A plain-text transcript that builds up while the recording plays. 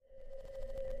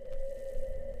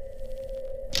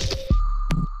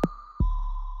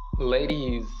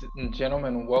Ladies and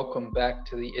gentlemen, welcome back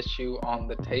to the Issue on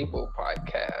the Table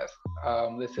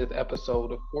podcast. This is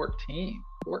episode 14.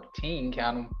 14,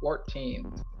 count 'em,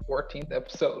 14. 14th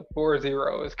episode, 40,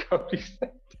 as Cody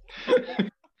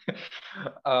said.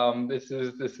 This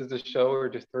is a show where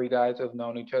just three guys who have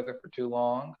known each other for too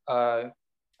long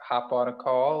hop on a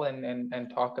call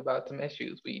and talk about some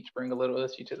issues. We each bring a little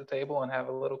issue to the table and have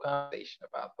a little conversation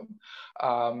about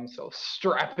them. So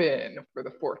strap in for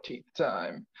the 14th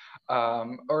time,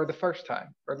 or the first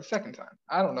time, or the second time.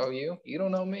 I don't know you. You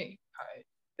don't know me.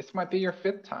 This might be your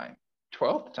fifth time,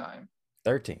 12th time,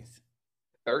 13th,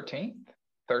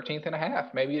 13th and a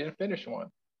half. Maybe you didn't finish one.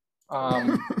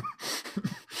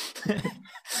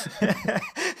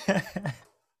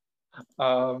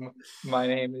 My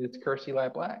name is Kersey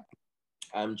Lab Black.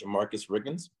 I'm Jamarcus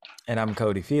Riggins. And I'm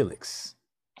Cody Felix.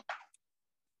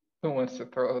 Who wants to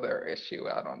throw their issue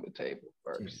out on the table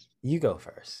first? You go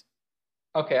first.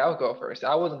 Okay, I'll go first.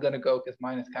 I wasn't going to go because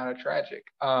mine is kind of tragic.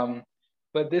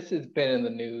 But this has been in the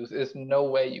news. There's no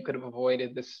way you could have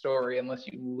avoided this story unless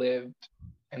you lived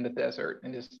in the desert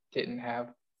and just didn't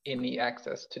have any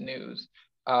access to news.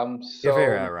 You're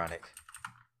very ironic.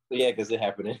 Yeah, because it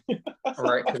happened.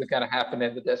 Right, because it kind of happened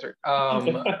in the desert.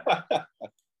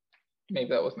 Maybe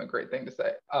that wasn't a great thing to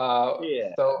say.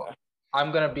 Yeah. So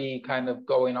I'm going to be kind of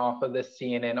going off of this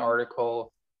CNN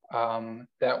article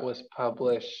that was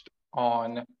published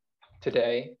on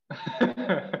today.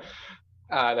 That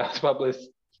was published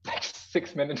like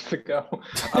 6 minutes ago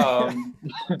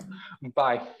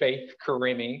by Faith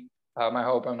Karimi. I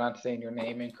hope I'm not saying your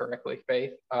name incorrectly,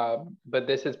 Faith. But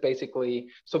this is basically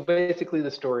the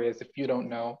story is, if you don't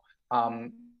know,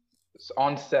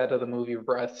 on set of the movie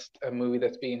Rust, a movie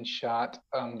that's being shot,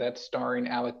 that's starring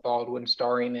Alec Baldwin,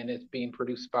 and it's being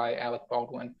produced by Alec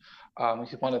Baldwin,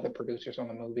 which is one of the producers on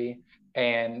the movie.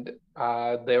 And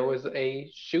there was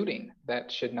a shooting that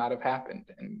should not have happened,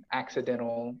 an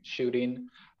accidental shooting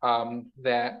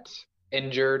that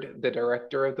injured the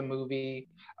director of the movie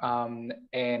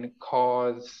and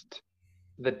caused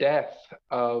the death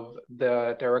of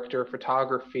the director of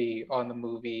photography on the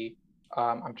movie.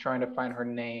 I'm trying to find her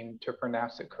name to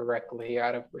pronounce it correctly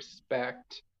out of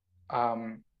respect,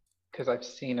 because I've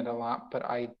seen it a lot, but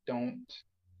I don't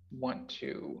want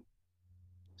to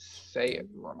say it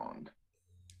wrong.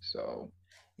 So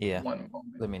yeah, 1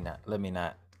 moment. Let me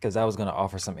not, because I was going to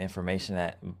offer some information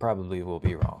that probably will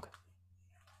be wrong.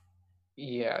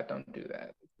 Yeah, don't do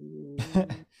that. Yeah,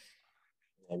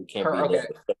 we can't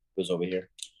be over here.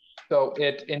 So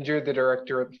it injured the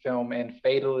director of the film and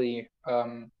fatally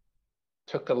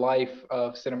took the life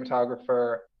of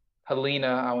cinematographer Helena.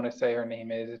 I want to say her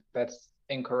name is. That's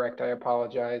incorrect. I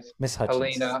apologize. Miss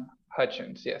Hutchins. Helena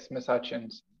Hutchins. Yes, Miss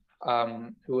Hutchins,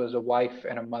 who was a wife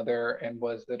and a mother and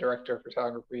was the director of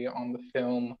photography on the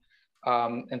film.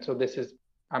 And so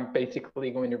I'm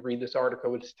basically going to read this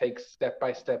article, which takes step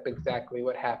by step exactly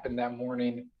what happened that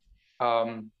morning.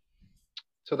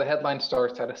 So the headline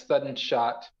starts at a sudden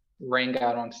shot rang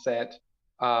out on set.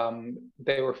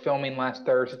 They were filming last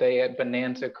Thursday at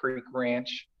Bonanza Creek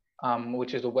Ranch,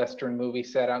 which is a Western movie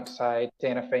set outside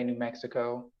Santa Fe, New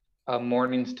Mexico.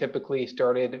 Mornings typically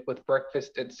started with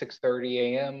breakfast at 6:30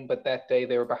 a.m., but that day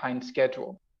they were behind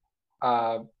schedule.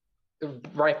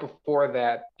 Right before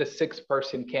that, the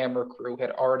 6-person camera crew had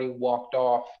already walked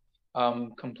off,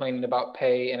 complaining about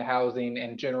pay and housing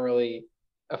and generally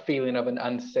a feeling of an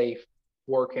unsafe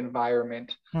work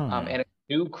environment. And a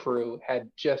new crew had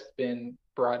just been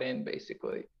brought in,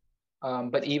 basically.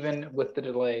 But even with the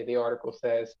delay, the article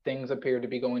says things appeared to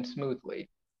be going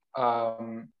smoothly.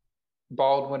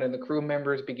 Baldwin and the crew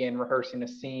members began rehearsing a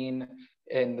scene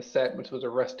in the set, which was a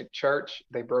rustic church.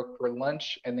 They broke for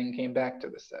lunch and then came back to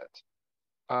the set.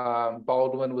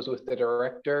 Baldwin was with the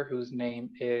director, whose name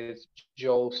is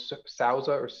Joel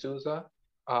Souza,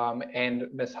 and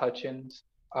Miss Hutchins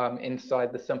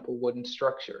inside the simple wooden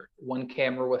structure. One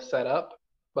camera was set up,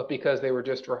 but because they were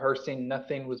just rehearsing,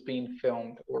 nothing was being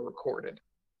filmed or recorded.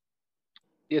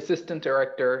 The assistant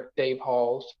director, Dave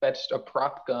Halls, fetched a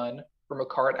prop gun from a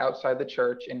cart outside the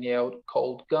church and yelled,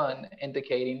 "Cold gun,"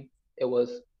 indicating it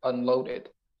was unloaded.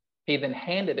 He then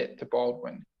handed it to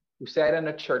Baldwin, who sat in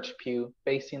a church pew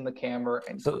facing the camera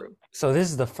and crew. So this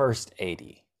is the first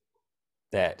AD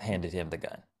that handed him the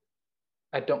gun.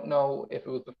 I don't know if it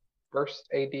was the first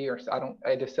AD or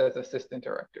it just says assistant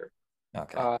director.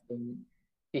 Okay.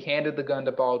 He handed the gun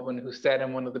to Baldwin, who sat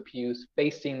in one of the pews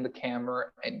facing the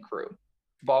camera and crew.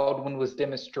 Baldwin was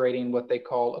demonstrating what they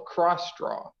call a cross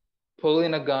draw,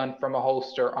 pulling a gun from a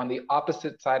holster on the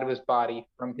opposite side of his body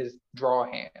from his draw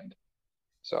hand.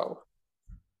 So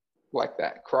like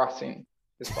that, crossing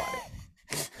his body.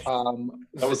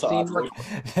 That was awesome.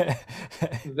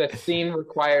 The scene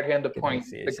required him to point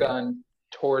see it, the see it. gun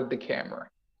toward the camera,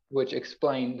 which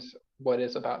explains what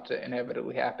is about to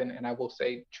inevitably happen. And I will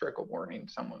say, trigger warning: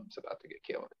 someone's about to get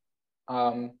killed.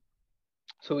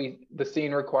 So the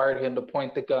scene required him to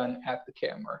point the gun at the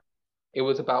camera. It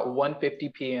was about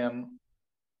 1:50 p.m.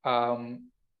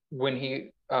 When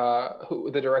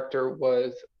the director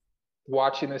was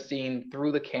watching the scene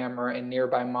through the camera and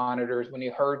nearby monitors when he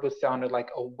heard what sounded like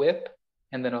a whip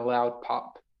and then a loud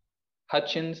pop.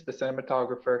 Hutchins, the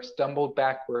cinematographer, stumbled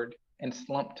backward and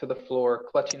slumped to the floor,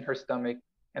 clutching her stomach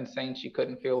and saying she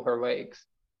couldn't feel her legs.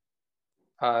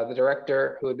 The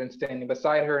director, who had been standing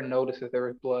beside her, noticed that there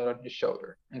was blood on his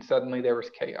shoulder, and suddenly there was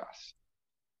chaos.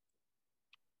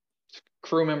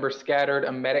 Crew members scattered.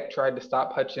 A medic tried to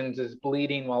stop Hutchins'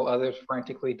 bleeding while others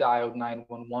frantically dialed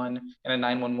 911. In a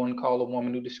 911 call, a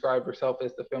woman who described herself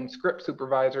as the film's script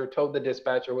supervisor told the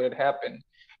dispatcher what had happened.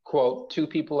 Quote, 2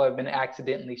 people have been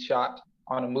accidentally shot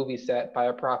on a movie set by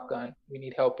a prop gun. We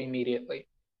need help immediately.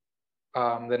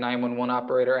 The 911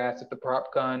 operator asked if the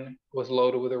prop gun was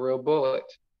loaded with a real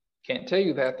bullet. Can't tell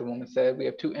you that, the woman said. We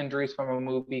have 2 injuries from a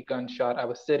movie gunshot. I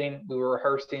was sitting, we were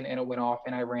rehearsing, and it went off,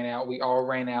 and I ran out. We all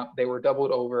ran out. They were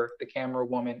doubled over, the camera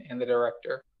woman and the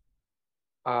director.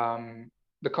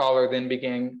 The caller then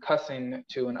began cussing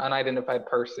to an unidentified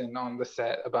person on the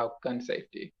set about gun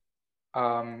safety.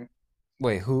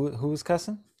 Wait, who was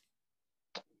cussing?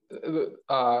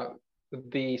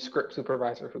 The script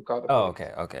supervisor who called the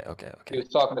police. Okay. He was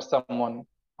talking to someone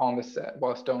on the set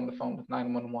while still on the phone with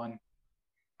 911.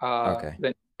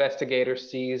 The investigator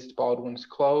seized Baldwin's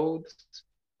clothes.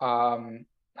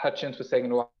 Hutchins was taken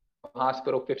to a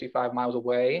hospital 55 miles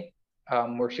away,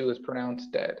 where she was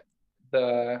pronounced dead,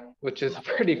 which is a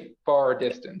pretty far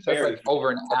distance. That's like over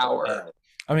an hour.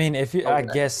 I mean, I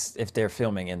guess if they're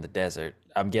filming in the desert,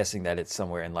 I'm guessing that it's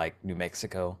somewhere in like New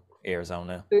Mexico,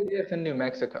 Arizona. It's in New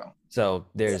Mexico. So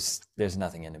there's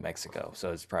nothing in New Mexico,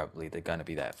 so it's probably gonna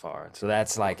be that far. So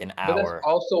that's like an hour. But that's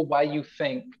also why you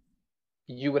think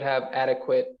you would have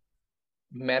adequate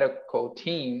medical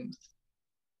teams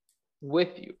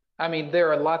with you. I mean,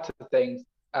 there are lots of things,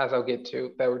 as I'll get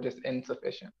to, that were just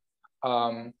insufficient.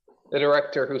 The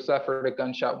director, who suffered a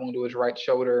gunshot wound to his right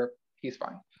shoulder, he's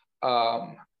fine.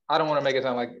 I don't want to make it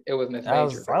sound like it was major.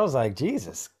 I was like,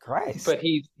 Jesus Christ. But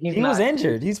he was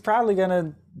injured. He's probably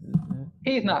gonna.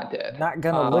 He's not dead. Not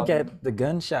gonna look at the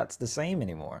gunshots the same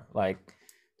anymore. Like,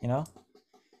 you know.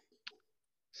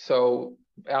 So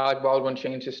Alec Baldwin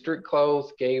changed his street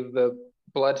clothes, gave the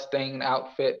bloodstained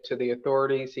outfit to the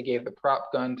authorities. He gave the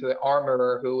prop gun to the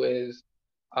armorer, who is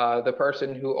the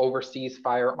person who oversees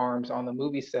firearms on the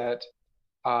movie set,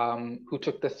 who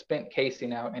took the spent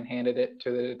casing out and handed it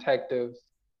to the detectives.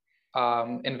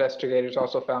 Investigators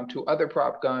also found 2 other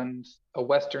prop guns, a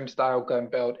Western-style gun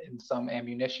belt, and some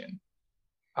ammunition.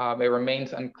 It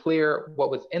remains unclear what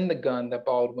was in the gun that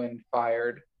Baldwin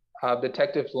fired.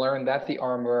 Detectives learned that the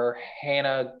armorer,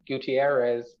 Hannah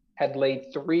Gutierrez, had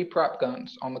laid 3 prop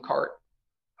guns on the cart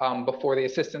before the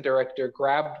assistant director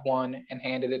grabbed one and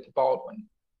handed it to Baldwin.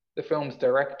 The film's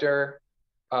director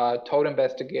told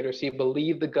investigators he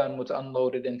believed the gun was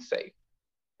unloaded and safe.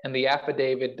 In the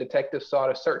affidavit, detectives sought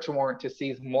a search warrant to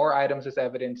seize more items as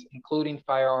evidence, including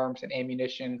firearms and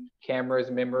ammunition,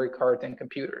 cameras, memory cards, and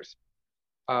computers.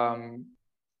 And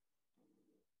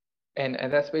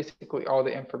that's basically all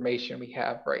the information we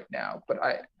have right now. But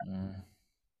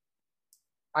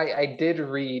I did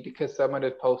read, because someone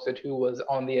had posted who was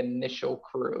on the initial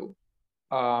crew,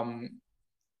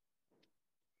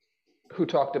 who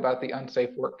talked about the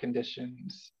unsafe work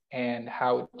conditions and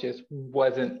how it just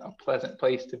wasn't a pleasant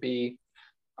place to be,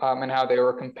 and how they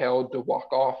were compelled to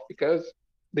walk off because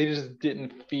they just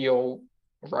didn't feel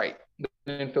right.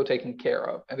 They didn't feel taken care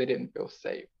of, and they didn't feel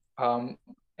safe. And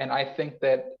I think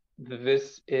that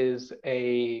this is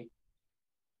a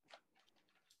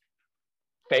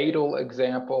fatal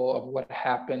example of what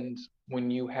happens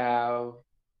when you have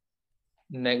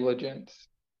negligence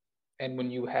and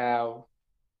when you have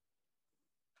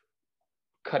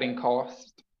cutting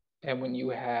costs and when you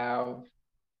have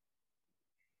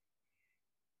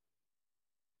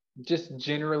just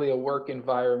generally a work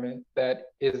environment that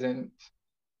isn't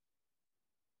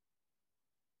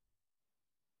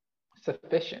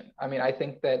sufficient. I mean, I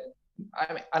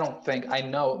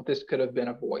know this could have been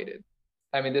avoided.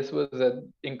 I mean, this was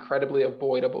an incredibly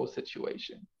avoidable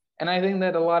situation. And I think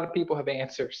that a lot of people have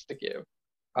answers to give.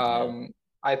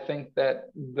 I think that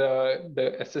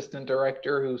the assistant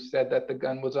director who said that the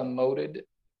gun was unloaded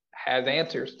has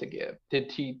answers to give.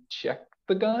 Did he check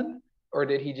the gun, or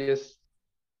did he just,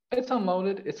 it's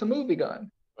unloaded, it's a movie gun?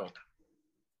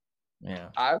 Yeah.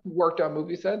 I've worked on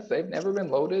movie sets. They've never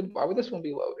been loaded. Why would this one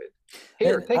be loaded?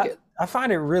 Here, take it. I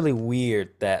find it really weird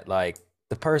that like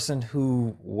the person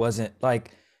who wasn't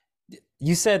like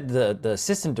you said the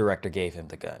assistant director gave him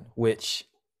the gun, which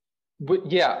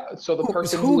But yeah, so the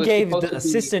person who gave supposed the to be-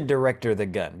 assistant director the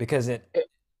gun? Because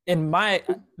in my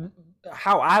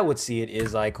how I would see it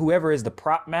is like whoever is the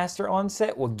prop master on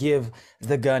set will give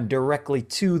the gun directly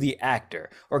to the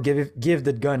actor or give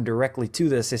the gun directly to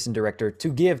the assistant director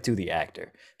to give to the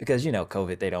actor because you know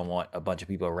COVID, they don't want a bunch of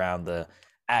people around the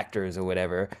actors or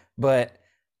whatever. But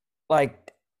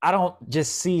like I don't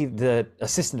just see the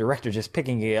assistant director just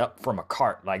picking it up from a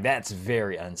cart. Like that's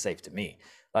very unsafe to me.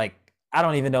 Like I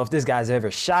don't even know if this guy's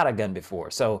ever shot a gun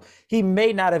before. So he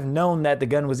may not have known that the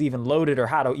gun was even loaded or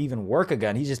how to even work a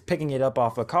gun. He's just picking it up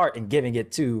off a cart and giving it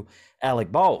to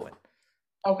Alec Baldwin.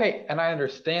 Okay, and I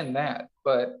understand that,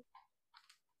 but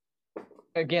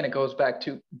again, it goes back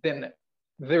to then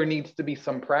there needs to be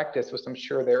some practice, which I'm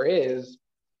sure there is,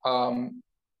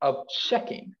 of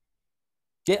checking.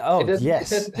 Yeah. Oh, It yes.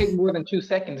 doesn't take more than 2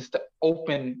 seconds to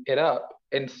open it up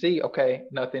and see, okay,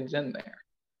 nothing's in there.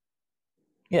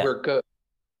 Yeah. We're good.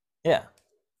 Yeah.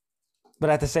 But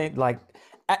at the same, like,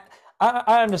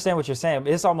 I understand what you're saying.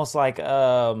 It's almost like,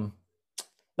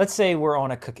 let's say we're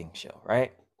on a cooking show,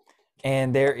 right?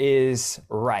 And there is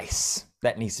rice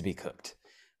that needs to be cooked.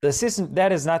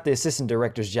 That is not the assistant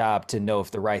director's job to know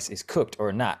if the rice is cooked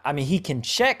or not. I mean, he can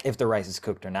check if the rice is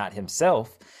cooked or not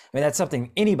himself. I mean, that's something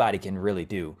anybody can really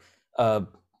do.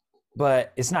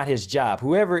 But it's not his job.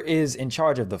 Whoever is in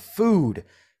charge of the food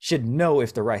should know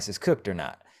if the rice is cooked or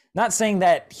not. Not saying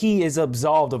that he is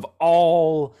absolved of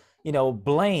all,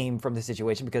 blame from the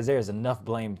situation because there's enough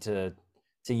blame to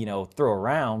throw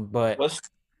around. But what's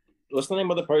the name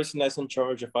of the person that's in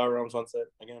charge of firearms on set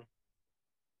again?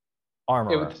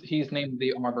 Armorer. He's named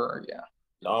the armorer. Yeah.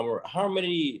 The armorer. How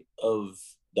many of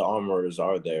the armorers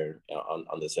are there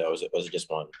on the set? Was it just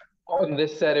one? On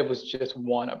this set, it was just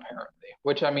one apparently.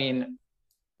 Which I mean,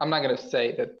 I'm not gonna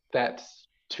say that that's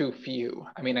too few.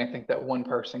 I mean, I think that one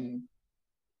person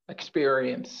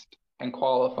experienced and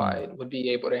qualified would be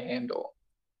able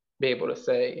to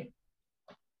say,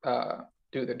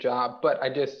 do the job. But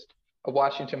a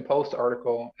Washington Post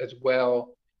article as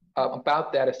well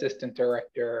about that assistant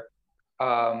director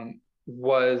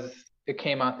it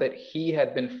came out that he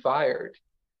had been fired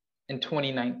in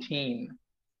 2019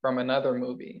 from another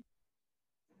movie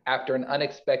after an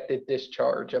unexpected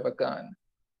discharge of a gun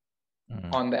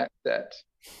on that set.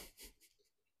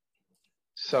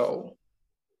 So,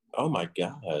 oh my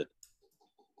God.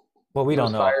 Well, we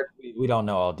don't know. We don't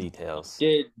know all details.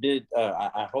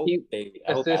 I hope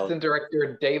Assistant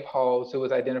Director Dave Halls, who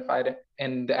was identified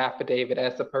in the affidavit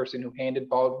as the person who handed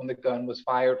Baldwin the gun, was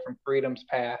fired from Freedom's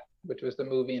Path, which was the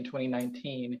movie in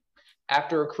 2019,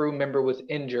 after a crew member was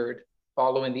injured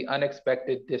following the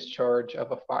unexpected discharge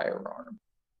of a firearm.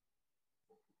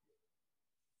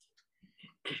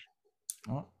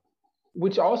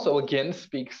 Which also again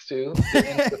speaks to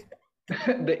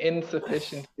the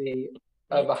insufficiency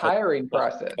of a hiring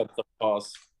process.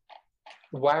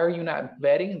 Why are you not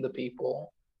vetting the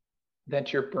people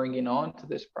that you're bringing on to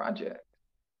this project?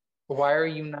 Why are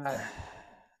you not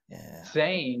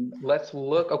saying, let's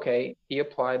look, okay, he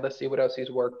applied, let's see what else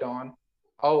he's worked on.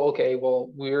 Oh, okay,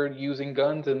 well, we're using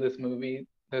guns in this movie.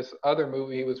 This other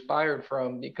movie he was fired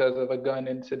from because of a gun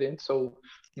incident, so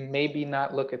maybe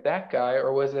not look at that guy.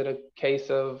 Or was it a case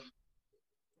of,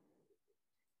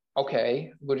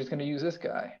 okay, we're just going to use this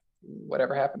guy.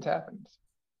 Whatever happens, happens.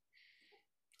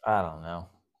 I don't know.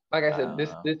 Like I said, this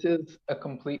is a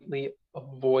completely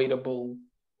avoidable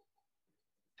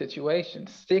situation.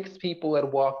 6 people had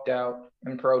walked out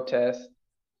in protest.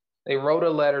 They wrote a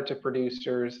letter to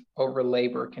producers over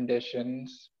labor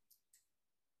conditions.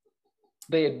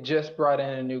 They had just brought in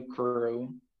a new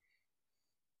crew.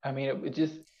 I mean,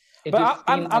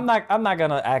 I'm not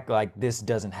gonna act like this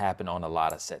doesn't happen on a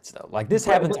lot of sets though. Like this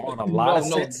happens on a lot of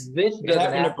sets. This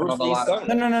doesn't happen on a lot of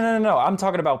sets. No. I'm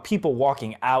talking about people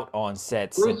walking out on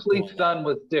sets. Bruce Lee's son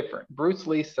was different. Bruce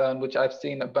Lee's son, which I've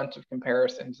seen a bunch of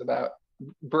comparisons about.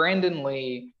 Brandon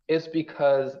Lee is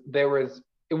because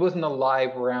it wasn't a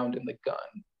live round in the gun.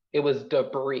 It was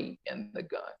debris in the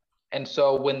gun. And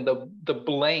so when the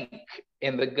blank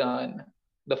in the gun,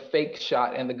 the fake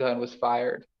shot in the gun was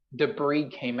fired, debris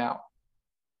came out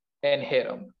and hit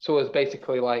him. So it was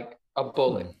basically like a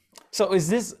bullet. So is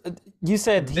this, you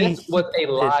said this was a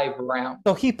live round.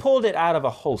 So he pulled it out of a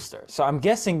holster. So I'm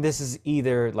guessing this is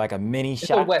either like a mini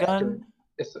shotgun.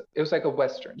 It was like a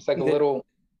Western. It's like a little,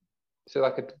 so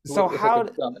like a, so how,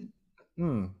 like a gun.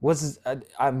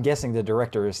 I'm guessing the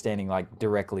director is standing like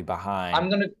directly behind. I'm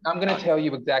gonna tell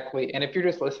you exactly. And if you're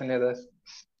just listening to this,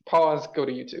 pause, go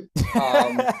to YouTube.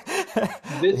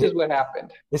 This is what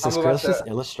happened. This I'm is about Chris's to.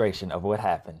 illustration of what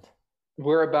happened. I'm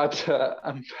about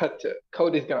to.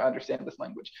 Cody's gonna understand this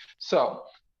language. So,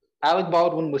 Alec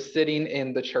Baldwin was sitting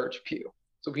in the church pew.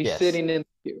 So he's Yes. sitting in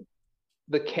the pew.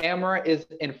 The camera is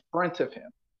in front of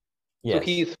him. So Yes.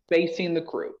 he's facing the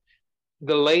crew.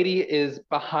 The lady is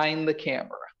behind the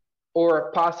camera,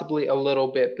 or possibly a little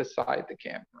bit beside the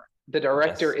camera. The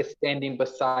director Yes. is standing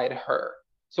beside her.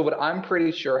 So what I'm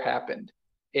pretty sure happened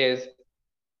is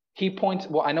he points,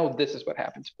 well, I know this is what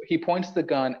happens. He points the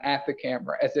gun at the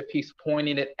camera as if he's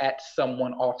pointing it at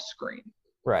someone off screen.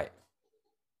 Right.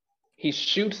 He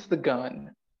shoots the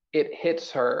gun, it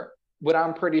hits her. What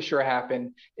I'm pretty sure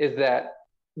happened is that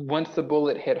once the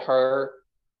bullet hit her,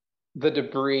 the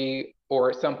debris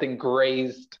or something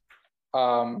grazed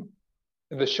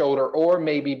the shoulder, or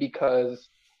maybe because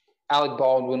Alec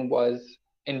Baldwin was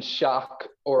in shock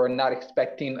or not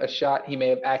expecting a shot, he may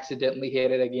have accidentally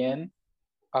hit it again.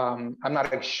 I'm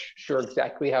not sure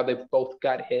exactly how they both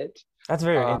got hit. That's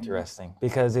very interesting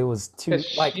because it was too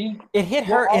like it hit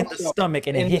well, her in the also, stomach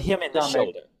and it hit him in the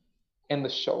shoulder. In the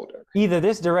shoulder. Either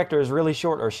this director is really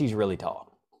short or she's really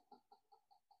tall.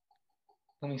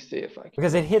 Let me see if I can.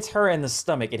 Because it hits her in the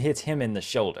stomach, it hits him in the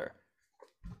shoulder.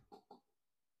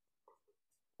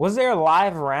 Was there a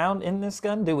live round in this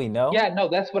gun? Do we know? Yeah, no,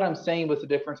 that's what I'm saying was the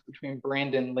difference between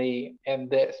Brandon Lee and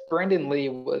this. Brandon Lee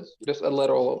was just a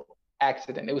little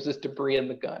accident. It was just debris in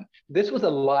the gun. This was a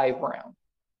live round.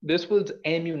 This was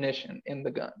ammunition in the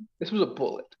gun. This was a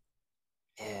bullet.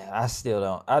 Yeah, I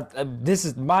still don't. This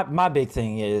is my big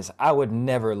thing is I would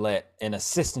never let an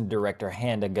assistant director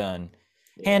hand a gun,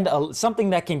 hand something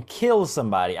that can kill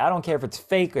somebody. I don't care if it's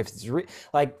fake, if it's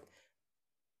like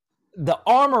the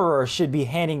armorer should be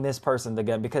handing this person the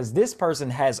gun because this person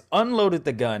has unloaded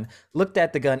the gun, looked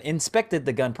at the gun, inspected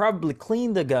the gun, probably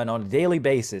cleaned the gun on a daily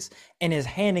basis, and is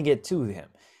handing it to him.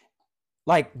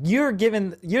 Like you're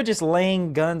just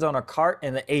laying guns on a cart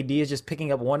and the AD is just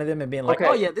picking up one of them and being like, okay,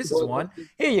 oh yeah, this is one.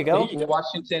 Here you go.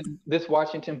 This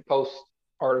Washington Post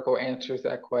article answers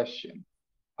that question.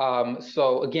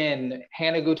 So again,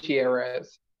 Hannah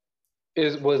Gutierrez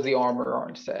was the armorer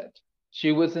on set.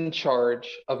 She was in charge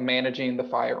of managing the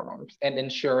firearms and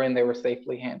ensuring they were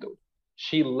safely handled.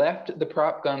 She left the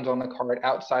prop guns on the cart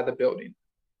outside the building,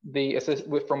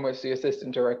 from which the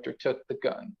assistant director took the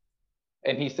gun.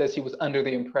 And he says he was under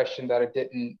the impression that it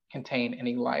didn't contain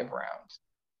any live rounds.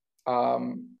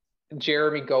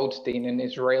 Jeremy Goldstein, an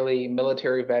Israeli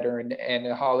military veteran and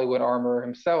a Hollywood armorer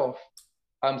himself,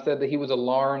 said that he was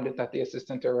alarmed that the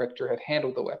assistant director had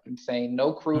handled the weapon, saying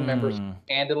no crew members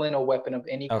handling a weapon of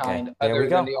any kind other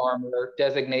than the armorer,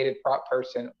 designated prop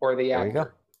person, or the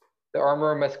actor. The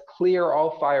armorer must clear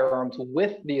all firearms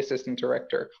with the assistant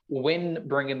director when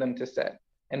bringing them to set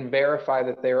and verify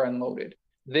that they are unloaded.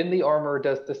 Then the armorer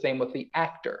does the same with the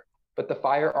actor, but the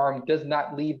firearm does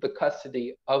not leave the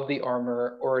custody of the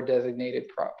armorer or a designated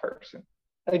prop person.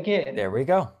 Again, there we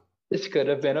go. This could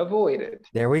have been avoided.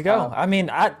 There we go. I mean,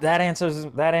 that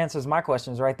answers my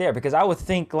questions right there because I would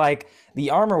think like the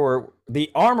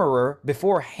armorer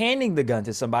before handing the gun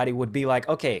to somebody would be like,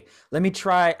 okay, let me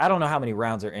try. I don't know how many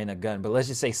rounds are in a gun, but let's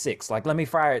just say 6. Like, let me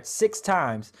fire it 6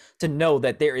 times to know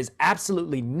that there is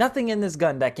absolutely nothing in this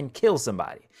gun that can kill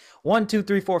somebody. 1, 2,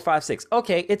 3, 4, 5, 6.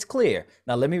 Okay, it's clear.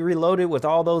 Now let me reload it with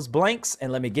all those blanks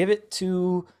and let me give it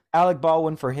to Alec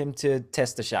Baldwin for him to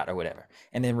test the shot or whatever.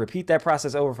 And then repeat that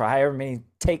process over for however many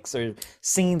takes or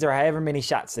scenes or however many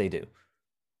shots they do.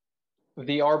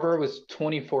 The armorer was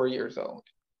 24 years old.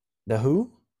 The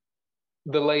who?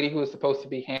 The lady who was supposed to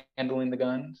be handling the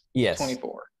guns. Yes.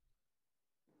 24.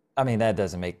 I mean, that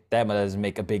doesn't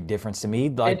make a big difference to me.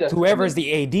 Like whoever's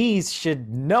the ADs should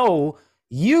know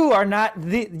you're not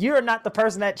the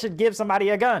person that should give somebody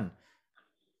a gun.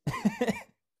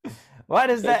 What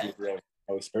is that?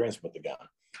 No experience with the gun.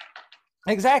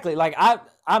 Exactly. Like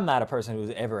I'm not a person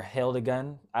who's ever held a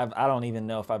gun. I don't even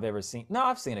know if I've ever seen. No,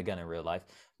 I've seen a gun in real life,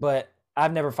 but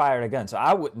I've never fired a gun, so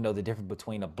I wouldn't know the difference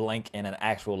between a blank and an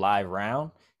actual live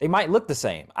round. They might look the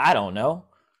same. I don't know.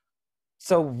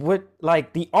 So what?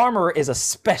 Like the armorer is a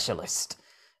specialist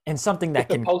in something that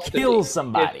can kill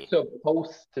somebody. It's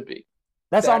supposed to be.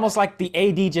 That's almost like the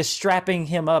AD just strapping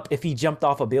him up if he jumped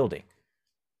off a building.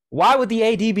 Why would the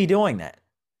AD be doing that?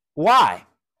 Why?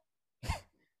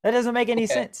 That doesn't make any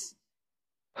sense.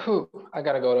 I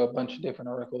got to go to a bunch of different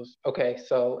articles. Okay,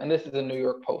 so, and this is a New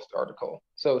York Post article.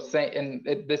 So,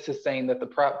 this is saying that the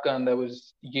prop gun that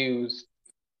was used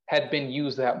had been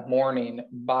used that morning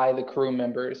by the crew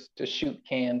members to shoot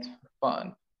cans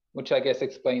fun, which I guess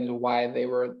explains why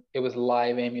it was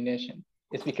live ammunition.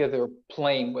 It's because they were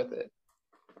playing with it.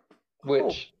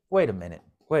 Which wait a minute.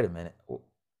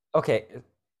 Okay,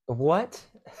 what?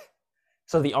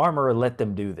 So the armorer let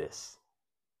them do this.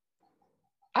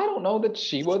 I don't know that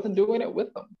she wasn't doing it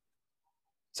with them.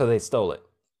 So they stole it.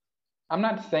 I'm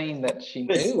not saying that she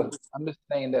knew. I'm just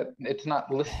saying that it's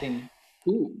not listing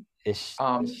who.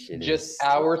 Just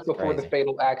hours before the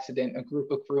fatal accident, a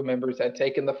group of crew members had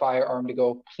taken the firearm to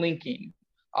go plinking,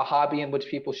 a hobby in which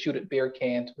people shoot at beer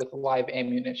cans with live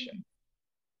ammunition.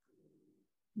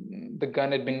 The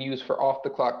gun had been used for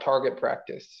off-the-clock target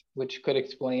practice, which could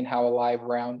explain how a live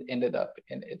round ended up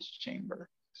in its chamber.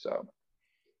 So,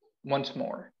 once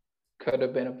more, could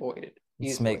have been avoided.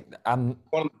 One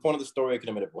of the story could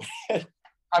have been avoided.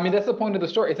 I mean, that's the point of the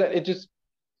story. Is that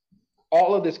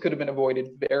all of this could have been avoided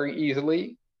very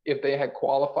easily if they had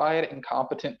qualified and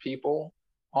competent people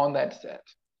on that set,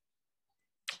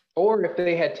 or if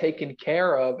they had taken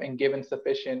care of and given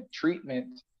sufficient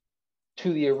treatment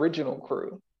to the original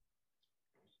crew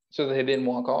so that they didn't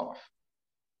walk off.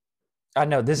 I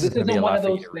know this is going to be a lot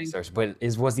for you to research, but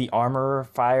was the armorer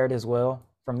fired as well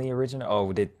from the original?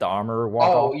 Oh, did the armorer walk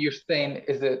off? Oh, you're saying,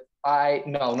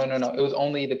 no. It was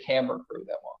only the camera crew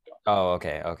that walked off. Oh,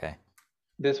 okay.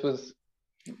 This was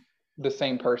the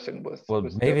same person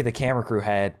maybe the camera crew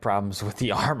had problems with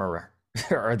the armorer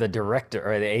or the director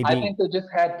or the AD. I think they just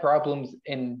had problems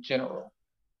in general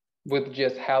with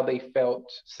just how they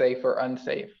felt safe or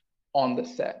unsafe on the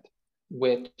set,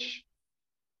 which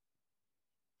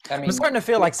I'm starting to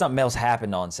feel like something else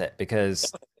happened on set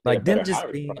because like them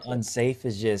just being unsafe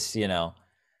is just,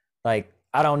 like,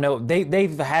 I don't know.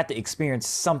 They've had to experience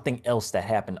something else that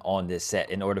happened on this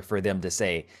set in order for them to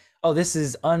say, oh, this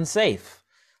is unsafe.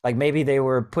 Like maybe they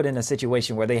were put in a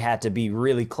situation where they had to be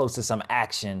really close to some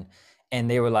action and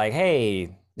they were like,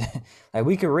 hey, like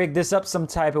we could rig this up some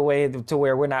type of way to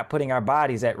where we're not putting our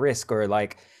bodies at risk, or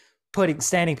like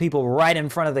standing people right in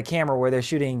front of the camera where they're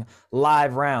shooting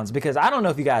live rounds. Because I don't know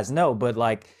if you guys know, but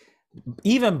like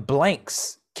even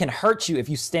blanks can hurt you if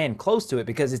you stand close to it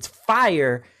because it's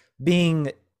fire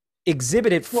being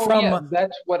exhibited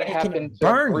that's what happened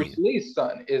to Bruce Lee's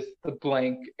son, is the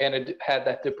blank, and it had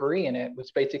that debris in it, which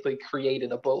basically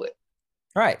created a bullet.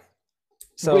 Right.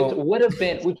 So which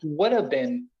would have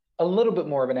been a little bit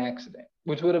more of an accident,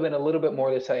 which would have been a little bit more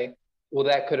to say, well,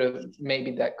 that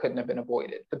couldn't have been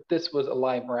avoided. But this was a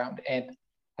live round. And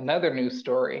another news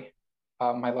story,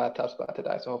 my laptop's about to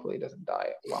die, so hopefully it doesn't die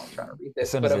while I'm trying to read this. As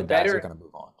soon as it dies, we're going to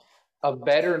move on. A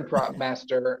veteran prop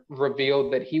master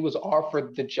revealed that he was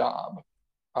offered the job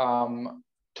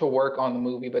to work on the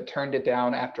movie, but turned it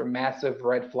down after massive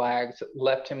red flags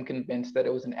left him convinced that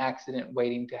it was an accident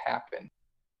waiting to happen.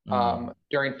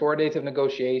 During 4 days of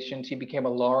negotiations, he became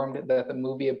alarmed that the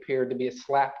movie appeared to be a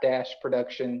slapdash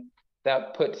production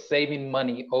that put saving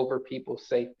money over people's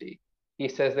safety. He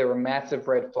says there were massive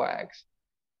red flags.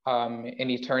 And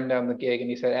he turned down the gig, and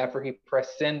he said after he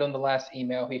pressed send on the last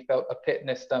email, he felt a pit in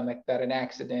his stomach that an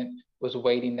accident was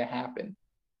waiting to happen.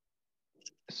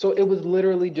 So it was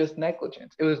literally just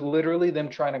negligence. It was literally them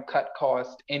trying to cut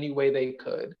costs any way they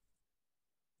could,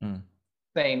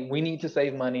 saying we need to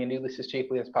save money and do this as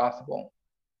cheaply as possible,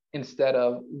 instead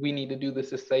of we need to do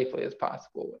this as safely as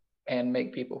possible and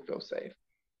make people feel safe.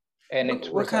 And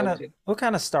what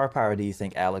kind of star power do you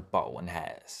think Alec Baldwin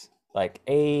has? Like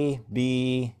A,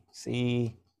 B,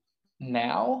 C?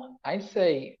 Now, I'd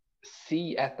say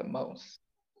C at the most.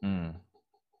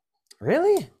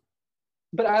 Really?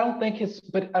 But I don't think his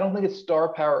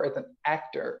star power as an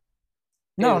actor.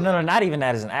 No, not even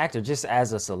that as an actor, just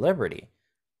as a celebrity.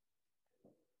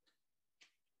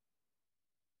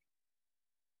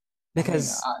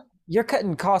 Because you're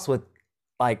cutting costs with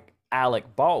like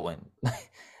Alec Baldwin.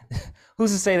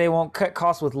 Who's to say they won't cut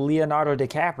costs with Leonardo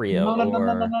DiCaprio?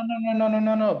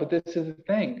 No. But this is the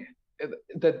thing,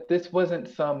 that this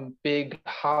wasn't some big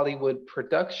Hollywood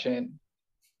production.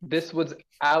 This was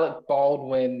Alec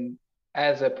Baldwin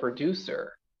as a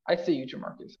producer. I see you,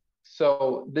 Jamarcus.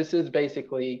 So this is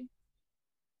basically,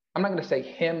 I'm not going to say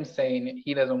him saying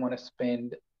he doesn't want to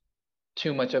spend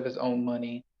too much of his own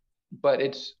money, but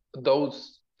it's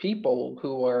those people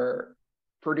who are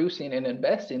producing and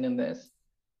investing in this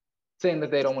saying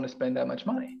that they don't want to spend that much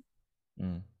money.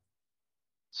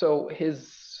 So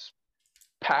his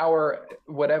power,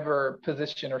 whatever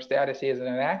position or status he is as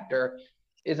an actor,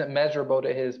 isn't measurable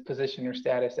to his position or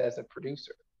status as a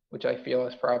producer, which I feel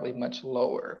is probably much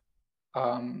lower.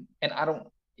 And I don't,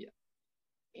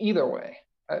 either way,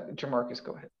 Jamarcus,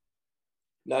 go ahead.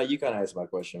 No, you kind of answered my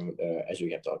question as you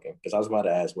kept talking, because I was about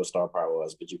to ask what star power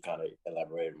was, but you kind of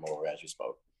elaborated more as you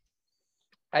spoke.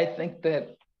 I think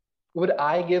that would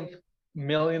I give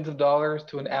millions of dollars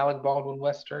to an Alec Baldwin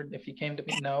Western if he came to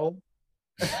me? No.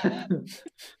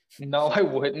 No, I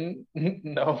wouldn't.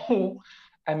 No.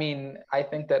 I mean, I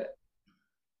think that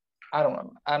I don't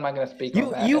know. I'm not gonna speak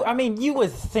on that. I mean, you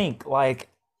would think like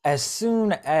as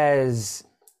soon as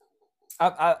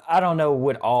I don't know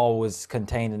what all was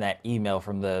contained in that email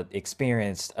from the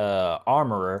experienced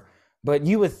armorer, but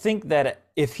you would think that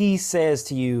if he says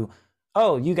to you,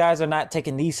 "Oh, you guys are not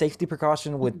taking these safety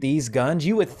precautions with these guns,"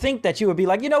 you would think that you would be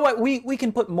like, "You know what? We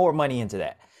can put more money into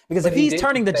that." Because But if he he's didn't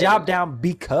turning the say job that. down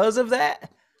because of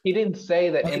that, He didn't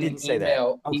say that oh, he in didn't the say that.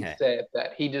 email. He Okay. said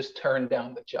that he just turned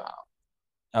down the job.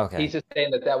 Okay. He's just saying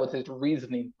that that was his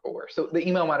reasoning for. So the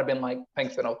email might have been like,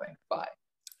 "Thanks, but no thanks. Bye."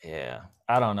 Yeah.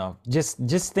 I don't know. Just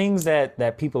things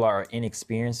that people are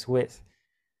inexperienced with.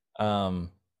 Um,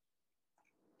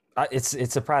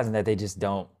 it's surprising that they just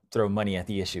don't throw money at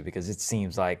the issue because it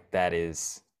seems like that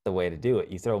is the way to do it.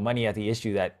 You throw money at the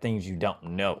issue that things you don't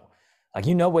know. Like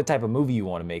you know what type of movie you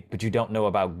want to make, but you don't know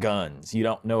about guns. You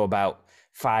don't know about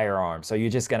firearms. So you're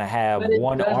just gonna have But it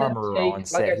one doesn't armorer take, on like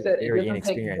set I who's said, it very doesn't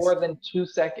take inexperienced. more than 2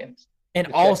 seconds And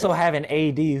to check also it. have an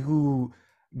AD who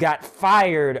got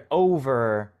fired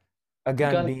over a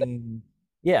gun Gun. being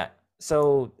yeah.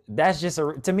 So that's just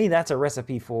to me that's a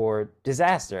recipe for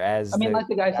disaster, as I mean, the like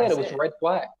the guy guy said, it was said. red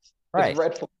flags. It's Right.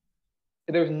 red flags.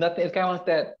 There's nothing. It's kind of like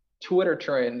that Twitter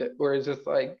trend where it's just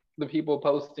like the people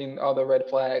posting all the red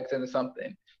flags into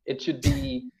something. It should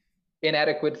be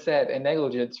inadequate set and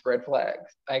negligence red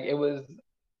flags. Like it was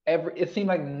it seemed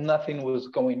like nothing was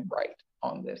going right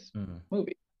on this Mhm.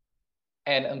 movie.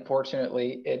 And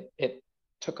unfortunately it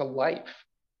took a life,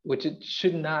 which it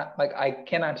should not. Like I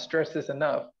cannot stress this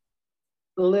enough.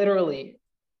 Literally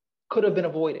could have been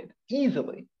avoided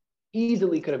easily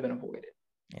could have been avoided.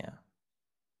 Yeah.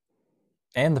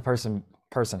 And the person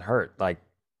hurt. Like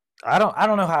I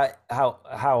don't know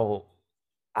how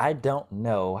I don't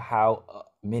know how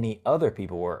many other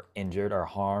people were injured or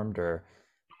harmed or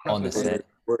on the set.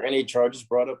 Were any charges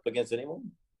brought up against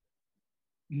anyone?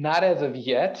 Not as of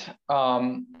yet.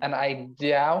 And I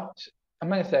doubt, I'm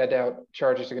not gonna say I doubt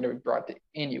charges are gonna be brought to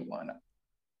anyone.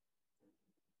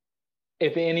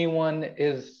 If anyone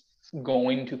is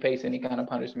going to face any kind of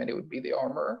punishment, it would be the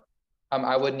armorer.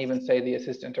 I wouldn't even say the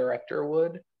assistant director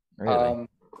would. Really?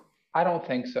 I don't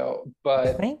think so, You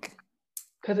but think?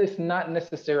 because it's not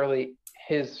necessarily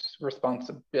his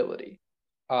responsibility.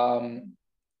 Um,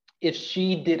 if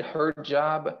she did her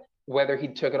job, whether he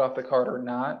took it off the cart or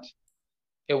not,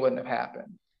 it wouldn't have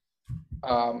happened.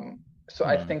 So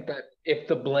I think that if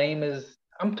the blame is,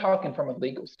 I'm talking from a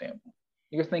legal standpoint.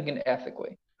 You're thinking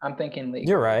ethically. I'm thinking legally.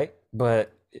 You're right,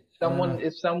 but If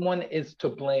someone is to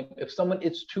blame, if someone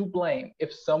is to blame,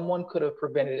 if someone could have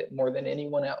prevented it more than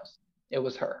anyone else, it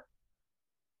was her.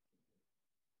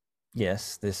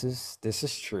 yes, this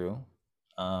is true.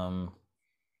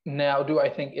 Now, do I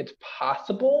think it's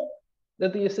possible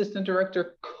that the assistant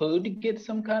director could get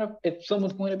some kind of, if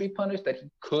someone's going to be punished, that he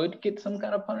could get some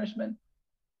kind of punishment?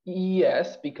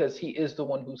 Yes, because he is the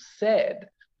one who said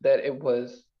that it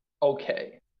was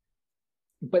okay.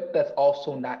 But that's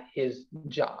also not his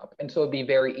job. And so it'd be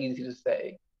very easy to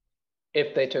say,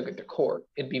 if they took it to court,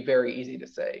 it'd be very easy to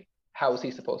say, how is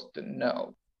he supposed to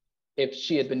know if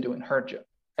she had been doing her job?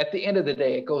 At the end of the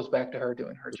day, it goes back to her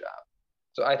doing her job.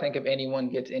 So I think if anyone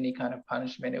gets any kind of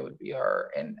punishment, it would be her.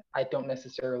 And I don't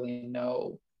necessarily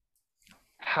know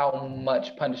how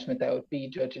much punishment that would be,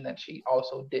 judging that she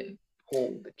also didn't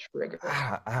pull the trigger.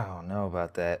 I don't know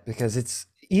about that because it's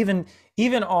even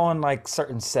on like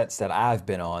certain sets that I've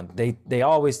been on, they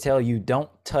always tell you don't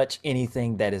touch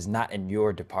anything that is not in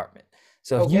your department.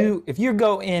 So if you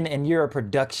go in and you're a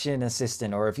production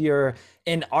assistant or if you're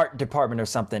in art department or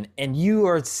something and you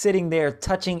are sitting there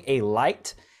touching a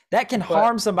light, that can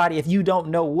harm somebody if you don't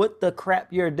know what the crap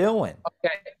you're doing.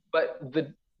 Okay, but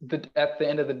at the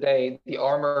end of the day, the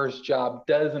armorer's job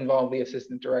does involve the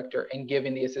assistant director and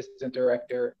giving the assistant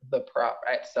director the prop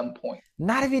at some point.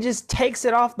 Not if he just takes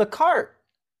it off the cart.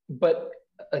 But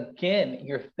again,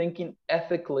 you're thinking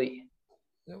ethically.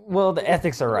 Well, the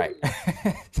ethics are right.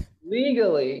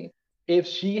 Legally, if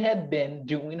she had been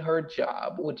doing her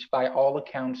job, which by all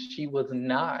accounts she was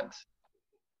not,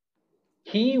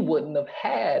 he wouldn't have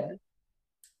had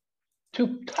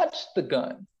to touch the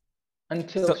gun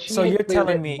until so you're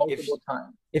telling me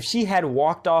times. If she had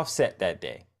walked off set that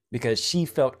day because she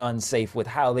felt unsafe with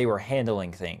how they were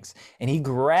handling things and he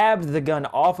grabbed the gun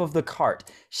off of the cart,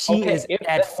 she is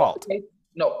at fault.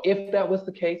 No, if that was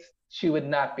the case, she would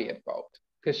not be at fault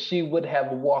because she would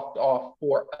have walked off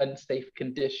for unsafe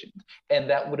conditions. And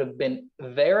that would have been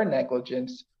their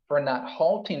negligence for not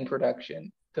halting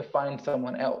production to find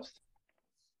someone else.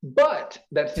 But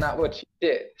that's not what she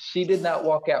did. She did not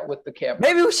walk out with the camera.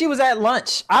 Maybe she was at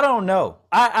lunch. I don't know.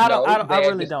 I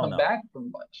really don't know. Back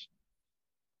from lunch.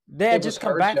 They had just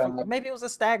come back from. Maybe it was a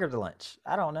staggered lunch.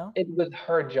 I don't know. It was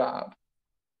her job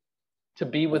to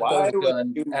be with those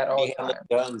guns at all times.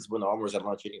 Guns when the armor's at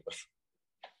lunch anyway.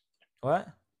 What?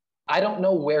 I don't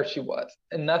know where she was,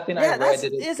 and nothing I read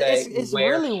didn't say it's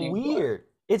where really she weird. was.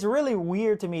 It's really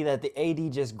weird to me that the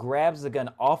AD just grabs the gun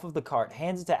off of the cart,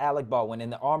 hands it to Alec Baldwin,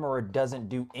 and the armorer doesn't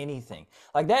do anything.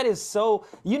 Like, that is so,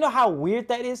 you know how weird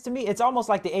that is to me? It's almost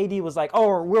like the AD was like,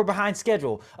 oh, we're behind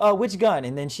schedule. Which gun?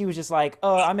 And then she was just like,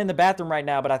 I'm in the bathroom right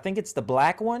now, but I think it's the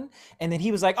black one. And then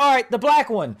he was like, all right, the black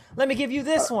one. Let me give you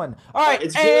this one. All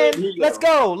right, and let's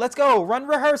go. Let's go. Run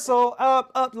rehearsal.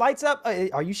 Lights up.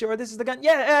 Are you sure this is the gun?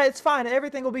 Yeah, it's fine.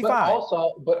 Everything will be fine.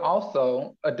 But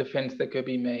also a defense that could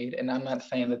be made, and I'm not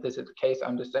saying that this is the case.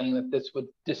 I'm just saying that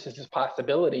this is a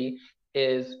possibility,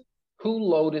 is who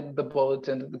loaded the bullets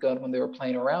into the gun when they were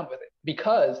playing around with it.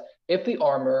 Because if the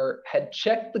armorer had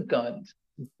checked the guns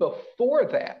before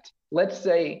that, let's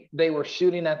say they were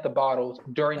shooting at the bottles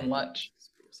during lunch.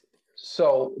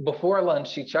 So before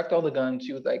lunch, she checked all the guns.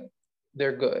 She was like,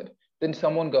 they're good. Then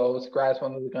someone goes, grabs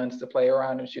one of the guns to play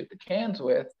around and shoot the cans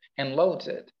with and loads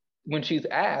it. When she's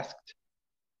asked,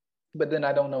 but then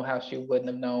I don't know how she wouldn't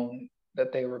have known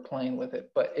that they were playing with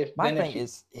it. But if my thing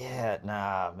is,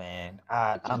 nah, man.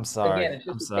 I'm sorry. Again, it's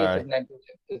just sorry. Basic negligence.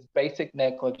 It's basic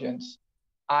negligence.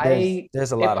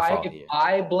 There's a lot of fault here. If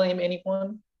I blame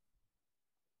anyone,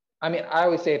 I mean, I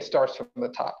always say it starts from the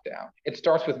top down. It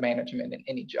starts with management in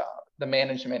any job. The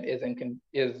management is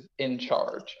in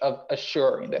charge of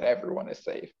assuring that everyone is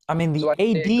safe. I mean, the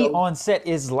AD on set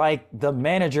is like the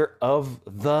manager of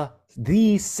the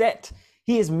set.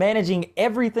 He is managing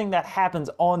everything that happens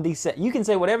on the set. You can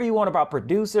say whatever you want about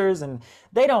producers, and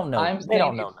they don't know. I'm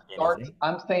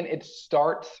saying it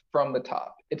starts from the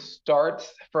top. It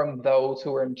starts from those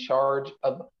who are in charge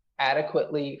of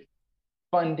adequately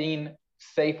funding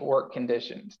safe work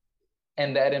conditions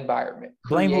and that environment.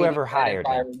 Blame whoever hired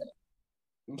him.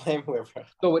 Blame whoever.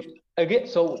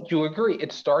 So you agree?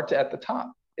 It starts at the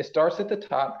top. It starts at the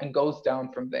top and goes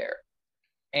down from there.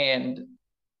 And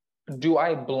do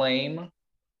I blame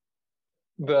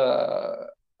the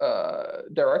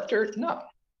director? No.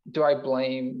 Do I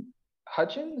blame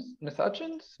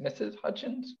Mrs.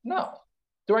 Hutchins? No.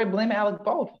 Do I blame Alec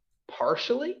Baldwin?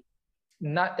 Partially,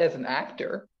 not as an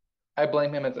actor. I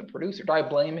blame him as a producer. Do I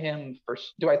blame him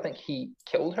do I think he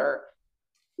killed her?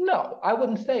 No, I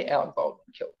wouldn't say Alec Baldwin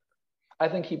killed her. I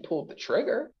think he pulled the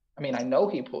trigger. I mean, I know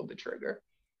he pulled the trigger.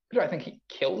 Do I think he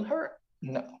killed her?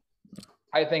 No.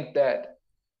 I think that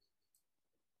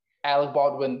Alec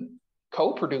Baldwin,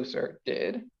 co-producer,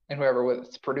 did, and whoever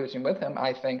was producing with him,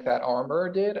 I think that armorer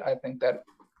did. I think that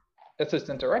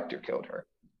assistant director killed her.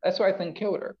 That's who I think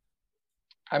killed her.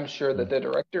 I'm sure that the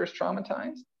director is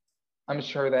traumatized. I'm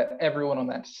sure that everyone on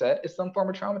that set is some form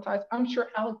of traumatized. I'm sure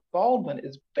Alec Baldwin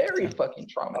is very fucking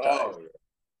traumatized.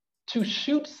 To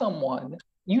shoot someone,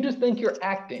 you just think you're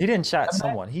acting. He didn't shot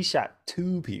someone. He shot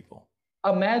two people.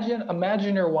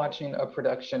 Imagine you're watching a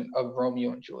production of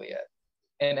Romeo and Juliet,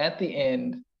 and at the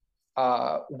end,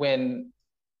 when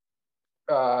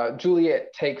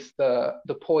Juliet takes the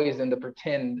poison to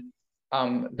pretend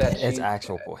that it's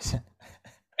actual poison.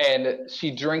 And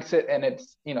she drinks it, and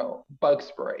it's, bug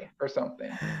spray or something.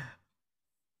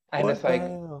 And it's like,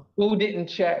 who didn't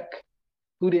check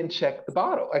the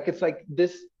bottle? Like, it's like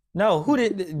this. No,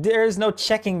 there is no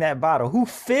checking that bottle. Who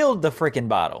filled the freaking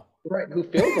bottle? Right, who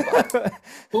filled the bottle?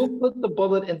 Who put the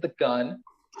bullet in the gun?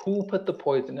 Who put the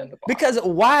poison in the bottle? Because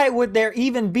why would there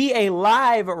even be a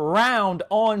live round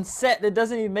on set? That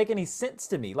doesn't even make any sense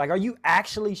to me. Like, are you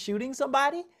actually shooting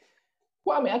somebody?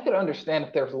 Well, I mean, I could understand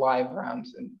if there's live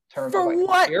rounds in terms of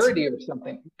security or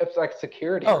something. It's like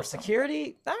security. Oh,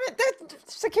 security? I mean, that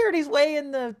security's way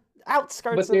in the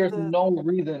outskirts. But there's no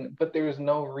reason. But there's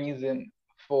no reason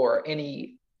for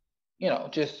any,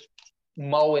 just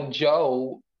Mo and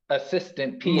Joe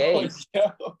assistant PAs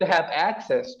to have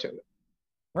access to it.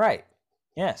 Right.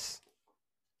 Yes.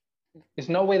 There's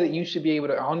no way that you should be able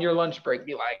to, on your lunch break,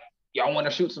 be like, y'all want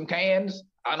to shoot some cans?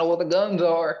 I know what the guns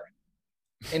are.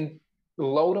 And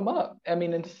load them up. I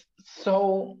mean, it's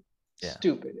so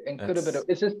stupid and could have been.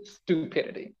 It's just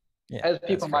stupidity. Yeah, as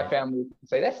people in my family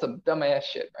say, that's some dumbass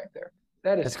shit right there.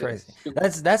 That's crazy.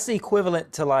 That's the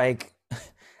equivalent to like.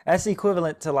 That's the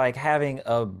equivalent to like having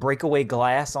a breakaway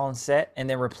glass on set and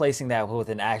then replacing that with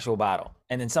an actual bottle,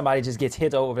 and then somebody just gets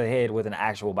hit over the head with an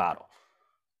actual bottle.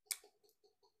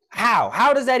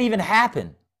 How does that even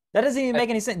happen? That doesn't even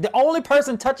make any sense. The only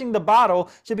person touching the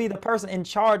bottle should be the person in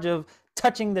charge of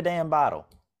touching the damn bottle.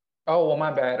 Oh, well,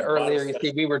 my bad. Earlier, you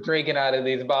see, we were drinking out of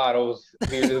these bottles.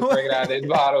 We were just drinking out of these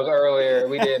bottles earlier.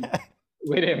 We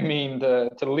didn't mean to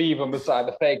leave them beside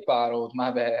the fake bottles.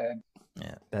 My bad.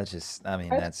 Yeah, that's just. I mean,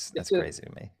 That's that's just- crazy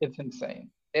to me. It's insane.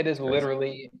 It is Crazy.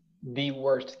 literally the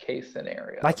worst case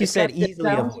scenario. Like you said, easily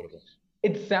sounds, avoidable.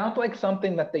 It sounds like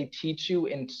something that they teach you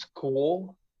in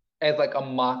school as like a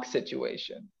mock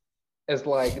situation. It's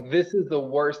like, this is the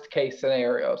worst case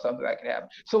scenario of something that could happen.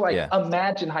 So like, Yeah.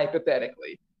 imagine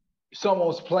hypothetically, someone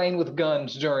was playing with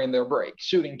guns during their break,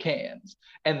 shooting cans,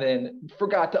 and then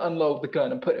forgot to unload the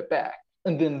gun and put it back.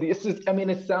 And then this is, I mean,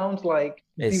 it sounds like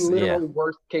the It's- literal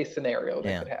worst case scenario that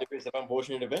Yeah. could happen. Series of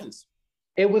unfortunate events.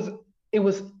 It was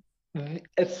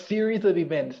a series of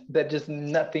events that just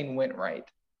nothing went right.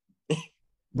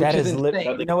 That Which is, is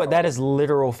insane. you know what? That is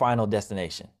literal Final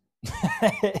Destination.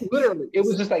 Literally, it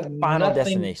was just like Final nothing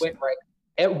Destination. went right.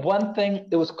 At one thing,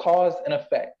 it was cause and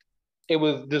effect. It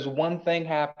was this one thing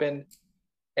happened,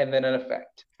 and then an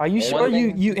effect. Are you And sure one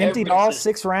you thing- emptied every all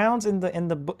system- 6 rounds in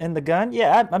the gun?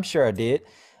 Yeah, I'm sure I did.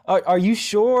 Are you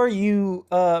sure you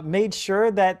made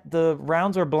sure that the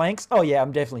rounds were blanks? Oh yeah,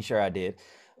 I'm definitely sure I did.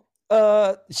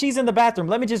 She's in the bathroom.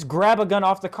 Let me just grab a gun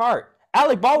off the cart.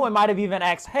 Alec Baldwin might have even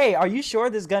asked, "Hey, are you sure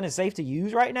this gun is safe to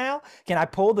use right now? Can I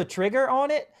pull the trigger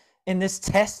on it in this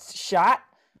test shot?"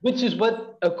 Which is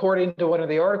what, according to one of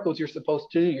the articles, you're supposed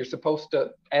to do. You're supposed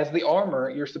to, as the armor,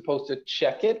 you're supposed to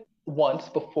check it once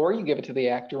before you give it to the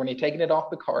actor when you're taking it off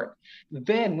the cart.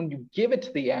 Then when you give it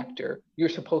to the actor, you're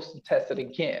supposed to test it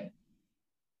again.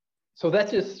 So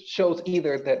that just shows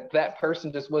either that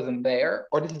person just wasn't there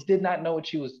or just did not know what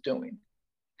she was doing.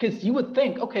 Because you would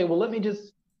think, okay, well, let me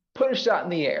just put a shot in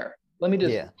the air. Let me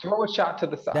just Yeah. throw a shot to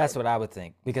the side. That's what I would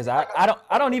think, because I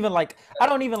don't even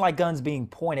like guns being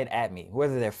pointed at me,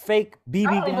 whether they're fake BB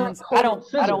I don't even guns. hold I don't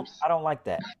scissors. like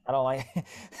that. I don't like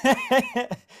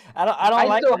I don't I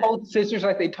like still that. hold scissors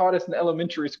like they taught us in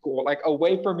elementary school, like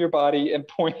away from your body and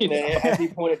pointing. They have you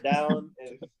point it down.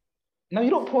 No, you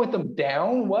don't point them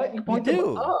down. What? You point them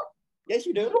do. up. Yes,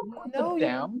 you You do. don't point No, them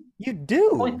down. You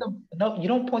do. Point them. No, you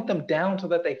don't point them down so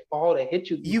that they fall to hit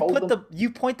you. You hold put them.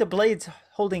 you point the blades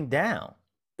holding down.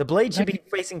 The blade should be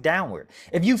facing downward.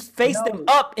 If you face them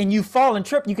No. up and you fall and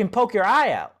trip, you can poke your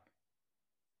eye out.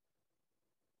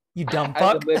 You dumb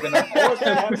fuck. I've been living on, course you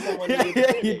have someone to do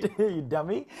the you, shooting. do, you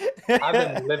dummy. I've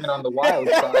been living on the wild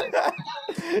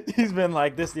side. He's been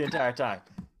like this the entire time.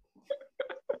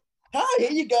 Hi,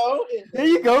 here you go. There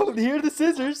you go. Here are the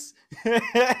scissors.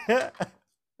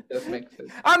 Just makes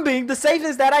sense. I'm being the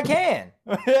safest that I can.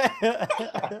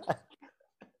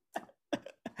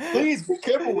 Please be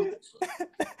careful with it.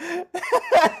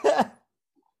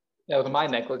 That was my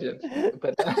negligence,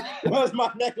 but Where's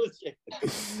my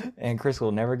negligence? And Chris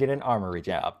will never get an armory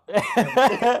job.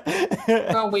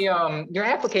 no, your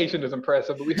application is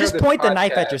impressive. But we Just heard this point the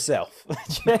knife at podcast. yourself.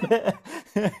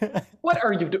 What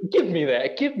are you doing? Give me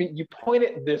that. Give me. You point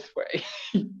it this way.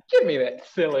 Give me that,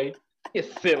 silly. You're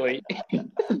silly.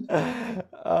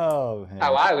 Oh man.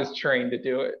 How I was trained to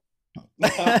do it.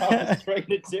 I was trying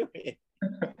to do it.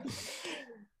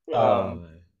 Um,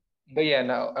 But yeah,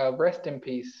 no. Rest in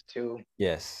peace to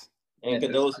yes. And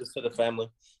condolences to the family.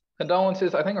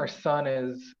 condolences. I think our son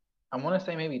is, I want to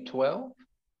say maybe 12.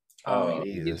 Oh,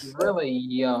 He's Jesus. really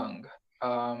young.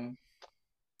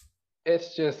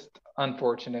 It's just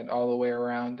unfortunate all the way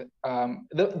around.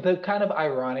 The kind of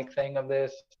ironic thing of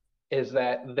this is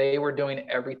that they were doing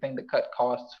everything to cut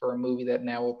costs for a movie that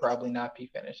now will probably not be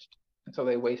finished. And so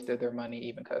they wasted their money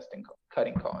even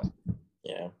cutting costs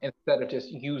Yeah. instead of just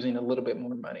using a little bit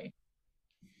more money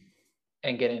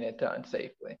and getting it done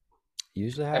safely.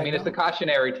 Usually how I mean, it's a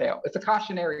cautionary tale. It's a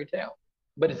cautionary tale,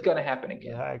 but it's going to happen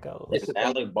again. how it goes. It's-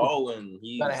 Alec Baldwin,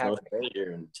 he's Gotta no happen.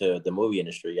 stranger to the movie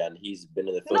industry, and he's been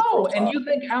in the film. No, for a and while. you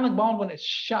think Alec Baldwin has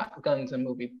shot guns in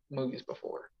movies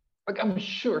before? Like, I'm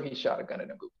sure he shot a gun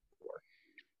in a movie before.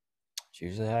 It's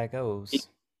usually how it goes.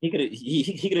 He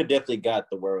could have definitely got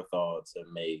the wherewithal to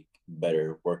make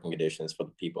better working conditions for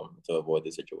the people to avoid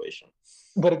the situation.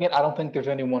 But again, I don't think there's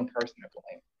any one person to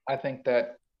blame. I think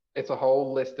that it's a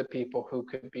whole list of people who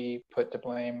could be put to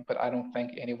blame, but I don't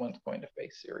think anyone's going to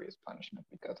face serious punishment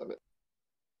because of it.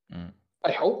 Mm.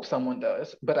 I hope someone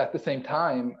does, but at the same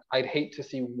time, I'd hate to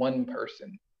see one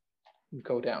person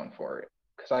go down for it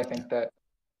because I think that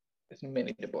there's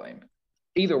many to blame.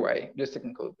 Either way, just to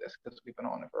conclude this, because we've been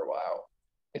on it for a while,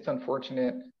 it's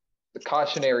unfortunate. The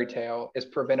cautionary tale is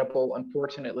preventable.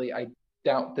 Unfortunately, I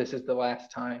doubt this is the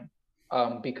last time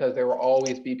because there will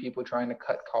always be people trying to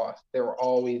cut costs. There will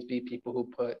always be people who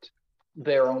put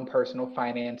their own personal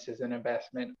finances and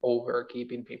investment over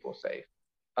keeping people safe.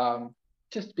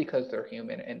 just because they're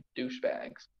human and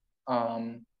douchebags.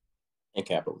 And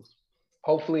capitalists.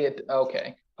 Hopefully it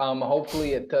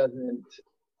doesn't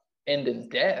end in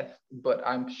death, but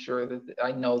I'm sure that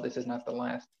I know this is not the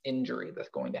last injury that's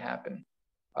going to happen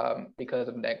because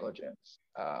of negligence.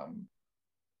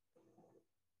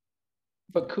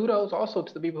 But kudos also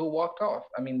to the people who walked off.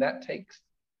 I mean, that takes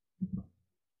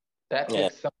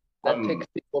takes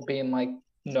people being like,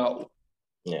 no,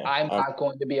 I'm not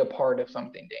going to be a part of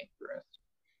something dangerous.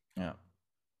 Yeah.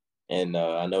 And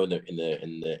I know in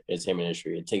the entertainment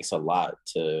industry, it takes a lot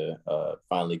to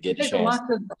finally get a chance. It takes a lot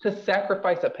to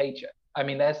sacrifice a paycheck. I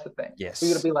mean, that's the thing. Yes.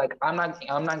 You're gonna be like, I'm not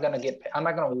gonna get paid. I'm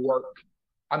not gonna work.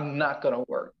 I'm not gonna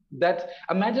work.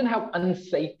 Imagine how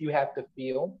unsafe you have to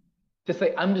feel to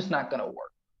say, I'm just not gonna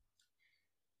work.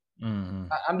 Mm-hmm.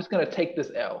 I'm just gonna take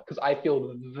this L because I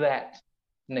feel that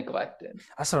neglected.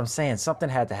 That's what I'm saying. Something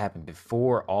had to happen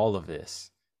before all of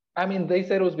this. I mean, they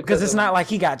said it was because it's not like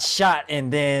he got shot and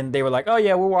then they were like, oh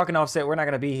yeah, we're walking off set, we're not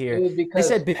gonna be here. It was because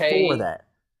they said before that.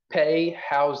 Pay,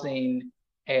 housing,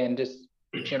 and just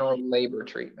general labor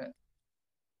treatment.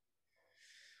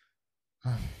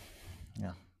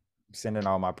 Yeah. Sending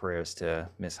all my prayers to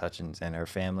Miss Hutchins and her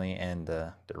family and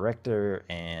the director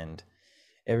and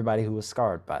everybody who was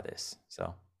scarred by this.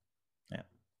 So yeah.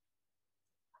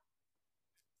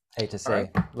 Hate to say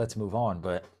let's move on,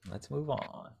 but let's move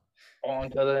on.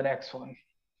 On to the next one.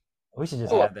 We should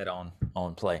just have that on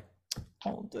play.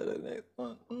 On to the next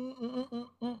one.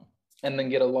 And then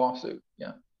get a lawsuit.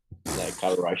 Yeah. Like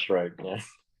copyright strike. Yeah.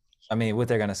 I mean, what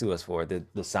they're gonna sue us for?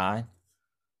 The sign?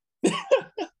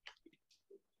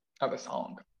 Of a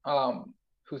song.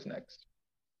 Who's next?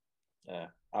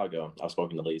 I'll go. I've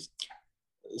spoken the least.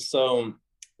 So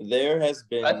there has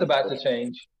been. That's about to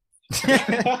change.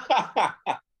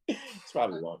 It's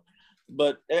probably won't.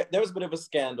 But there was a bit of a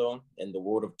scandal in the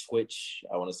world of Twitch,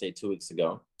 I want to say 2 weeks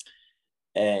ago.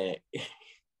 And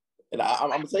I'm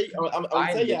going to tell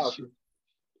you how.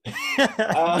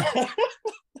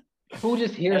 Who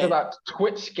just hears about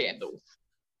Twitch scandals?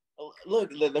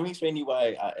 Look, let me explain to you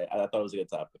why I thought it was a good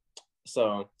topic.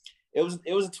 So it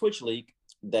was a Twitch leak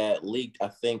that leaked, I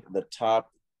think, the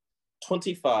top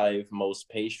 25 most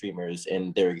paid streamers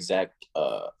and their exact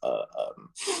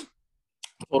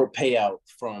total payout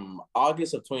from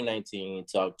August of 2019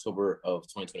 to October of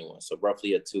 2021. So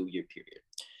roughly a 2-year period.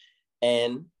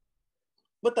 And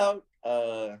without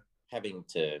having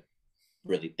to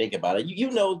really think about it,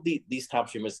 you know these top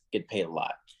streamers get paid a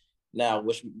lot. Now,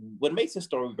 what makes this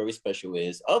story very special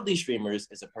is, of these streamers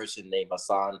is a person named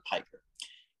Hasan Piker.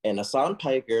 And Hasan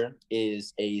Piker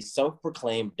is a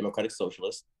self-proclaimed democratic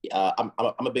socialist. I'm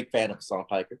a big fan of Hasan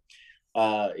Piker.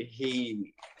 And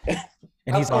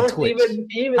he's on Twitch.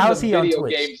 Even How is he on video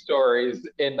Twitch? game stories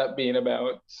end up being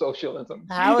about socialism.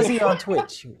 How is he on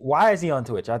Twitch? Why is he on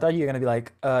Twitch? I thought you were gonna be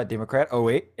like Democrat. Oh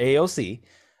wait, AOC.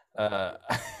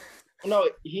 No,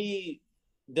 he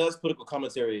does political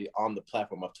commentary on the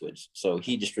platform of Twitch. So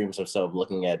he just streams himself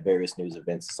looking at various news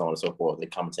events and so on and so forth, and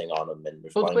commenting on them and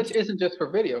responding. Well, Twitch isn't just for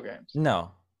video games.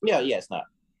 No. Yeah, it's not.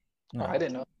 No. I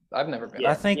didn't know. I've never been.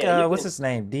 I think what's his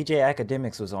name? DJ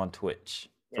Academics was on Twitch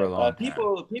for a long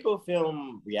time. People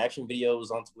film reaction videos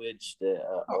on Twitch.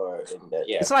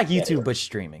 It's like YouTube but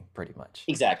streaming, pretty much.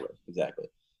 Exactly.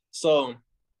 So.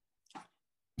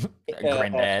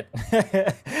 Granddad.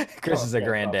 Chris is a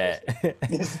granddad.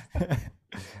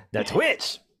 The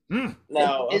Twitch.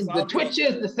 Now the Twitch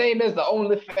is the same as the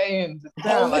OnlyFans. It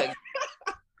sounds like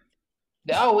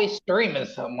they're always streaming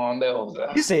something on those.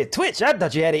 You said Twitch. I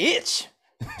thought you had an itch.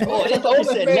 Oh, it's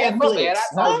OnlyFans. My bad.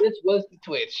 I thought this was the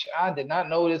Twitch. I did not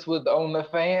know this was the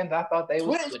OnlyFans. I thought they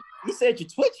was. You said you're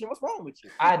twitching. What's wrong with you?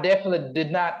 I definitely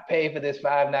did not pay for this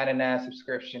 $5.99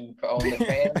 subscription for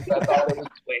OnlyFans. I thought it was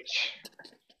Twitch.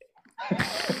 I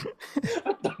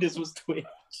thought this was Twitch.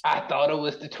 I thought it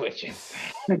was the Twitches.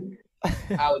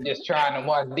 I was just trying to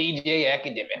watch DJ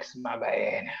Academics. My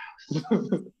bad.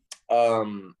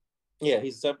 Yeah,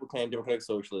 he's a self-proclaimed democratic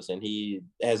socialist, and he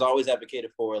has always advocated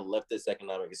for leftist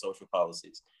economic and social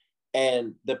policies.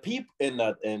 And the people and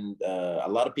a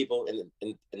lot of people in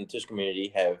the Twitch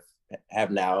community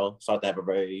have now started to have a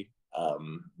very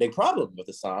big problem with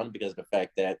Hasan because of the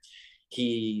fact that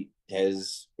he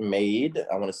has made,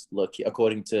 I want to look,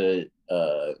 according to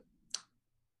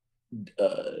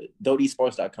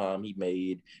DoteEsports.com, he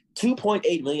made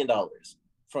 $2.8 million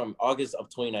from August of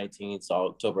 2019 to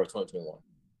October of 2021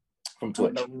 from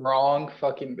Twitch. The wrong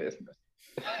fucking business.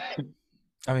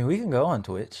 I mean, we can go on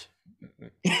Twitch.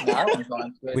 No, I don't go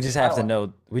on Twitch. We just have to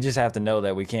know. We just have to know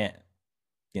that we can't,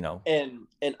 And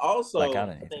also, black out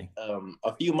I anything. think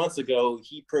a few months ago,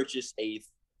 he purchased a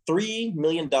 $3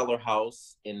 million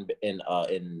house in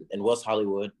West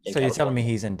Hollywood. So you're telling me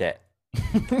he's in debt?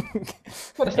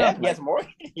 But it's Yeah, not he has more.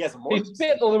 He has more. he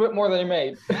spent a little bit more than he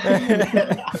made. But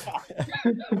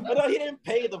no, he didn't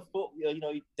pay the full,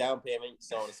 down payment,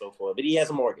 so on and so forth. But he has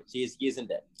a mortgage. He is in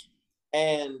debt,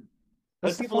 and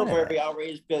What's the people are point of very that?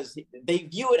 outraged because they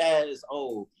view it as,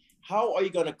 oh, how are you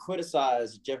going to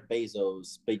criticize Jeff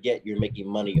Bezos, but yet you're making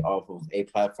money off of a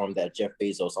platform that Jeff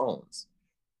Bezos owns?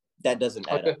 That doesn't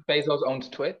add up. Bezos owns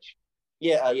Twitch.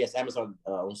 Yeah, yes, Amazon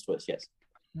owns Twitch. Yes.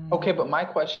 Okay, but my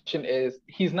question is,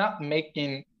 he's not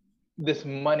making this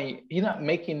money. He's not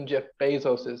making Jeff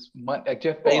Bezos's money. Like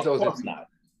Jeff Well, Bezos of course is not.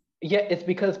 Yeah, it's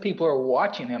because people are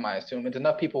watching him. I assume it's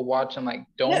enough people watching, like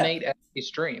donate as he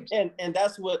streams. And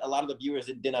that's what a lot of the viewers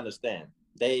didn't understand.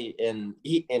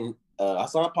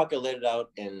 Hassan Parker laid it out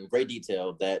in great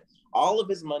detail that all of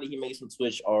his money he makes from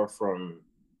Twitch are from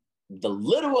the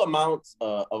little amount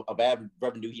of ad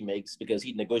revenue he makes, because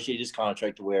he negotiated his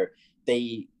contract to where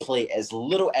they play as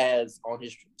little ads on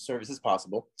his service as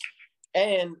possible,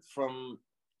 and from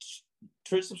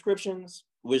Twitch subscriptions,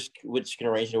 which can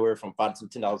range anywhere from $5 to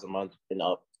 $10 a month and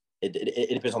up. It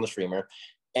depends on the streamer.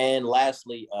 And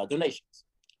lastly, donations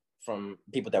from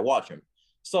people that watch him.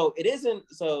 So it isn't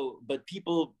so, but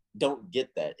people don't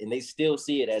get that, and they still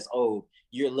see it as, oh,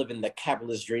 you're living the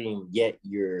capitalist dream, yet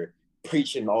you're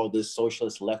preaching all this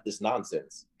socialist leftist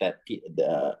nonsense that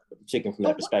the chicken from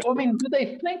that perspective. I mean, do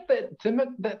they think that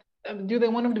do they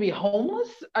want him to be homeless?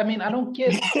 I mean, I don't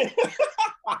get.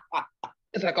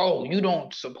 It's like, oh, you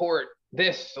don't support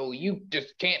this, so you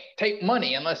just can't take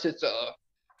money unless it's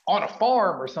on a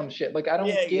farm or some shit. Like, I don't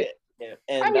get.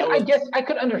 Yeah. I guess I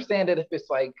could understand it if it's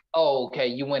like, oh, okay,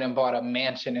 you went and bought a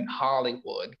mansion in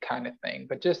Hollywood kind of thing,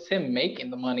 but just him making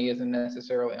the money isn't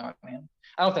necessarily on him.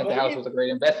 I don't think the house was a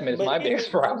great investment. Is my biggest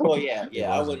problem. Oh yeah,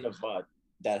 I wouldn't have bought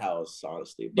that house,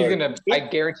 honestly. But I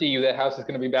guarantee you that house is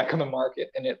gonna be back on the market,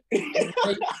 and it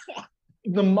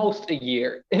the most a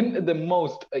year,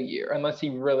 unless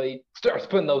he really starts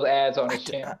putting those ads on his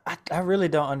channel. I really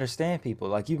don't understand people.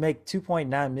 Like, you make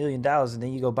 $2.9 million and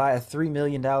then you go buy a $3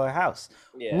 million house.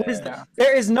 Yeah. What is that?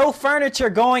 There is no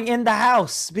furniture going in the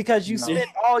house because you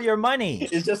spent all your money.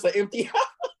 It's just an empty house.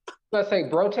 Let's say,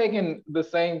 bro, taking the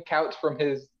same couch from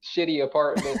his shitty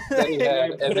apartment that he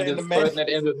had and then just putting it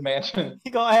in his mansion. He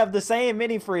gonna have the same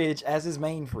mini fridge as his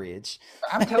main fridge.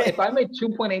 I'm telling you, if I made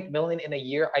 $2.8 million in a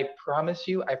year, I promise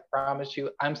you,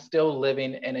 I'm still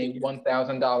living in a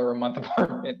 $1,000 a month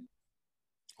apartment.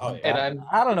 Oh yeah, and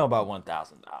I don't know about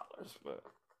 $1,000, but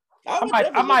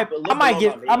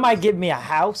I might get me a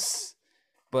house,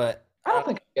 but I don't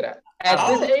think I get out.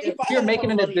 At this age, if you're making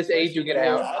it at this age, you get a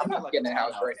house. I'm not getting a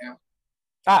house right now.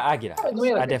 I get a house.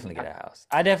 I definitely get a house.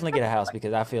 I definitely get a house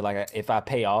because I feel like if I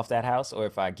pay off that house or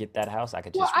if I get that house, I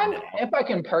could just rent it out. If I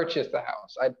can purchase the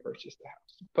house, I'd purchase the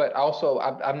house. But also,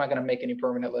 I'm not going to make any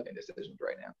permanent living decisions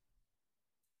right now.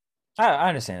 I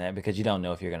understand that because you don't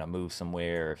know if you're going to move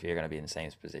somewhere or if you're going to be in the same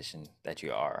position that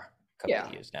you are a couple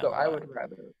of years down. So I would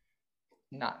rather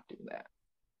not do that.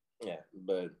 Yeah,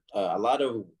 but a lot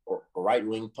of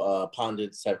right-wing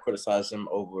pundits have criticized him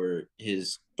over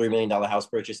his $3 million house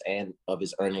purchase and of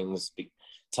his earnings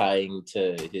tying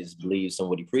to his beliefs and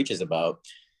what he preaches about.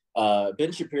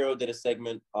 Ben Shapiro did a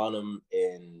segment on him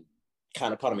and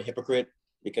kind of called him a hypocrite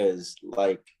because,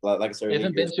 like I said,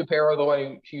 isn't Ben Shapiro the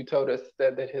one you told us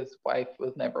said that his wife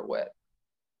was never wet?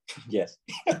 Yes.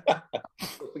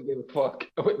 We give a fuck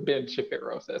what Ben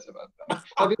Shapiro says about them.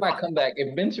 That'll be my comeback.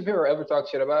 If Ben Shapiro ever talks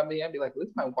shit about me, I'd be like, at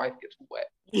least my wife gets wet.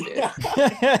 Yeah,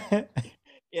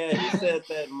 he said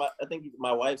that. I think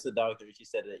my wife's a doctor. She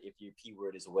said that if your P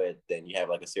word is wet, then you have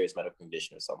like a serious medical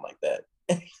condition or something like that.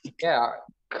 Yeah,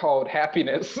 called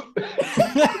happiness.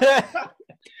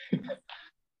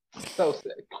 So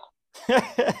sick.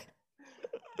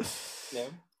 Yeah.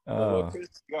 Chris,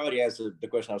 you already answered the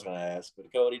question I was going to ask, but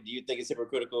Cody, do you think it's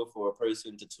hypocritical for a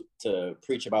person to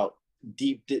preach about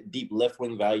deep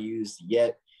left-wing values,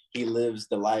 yet he lives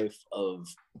the life of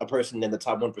a person in the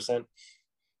top 1%?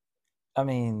 I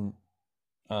mean,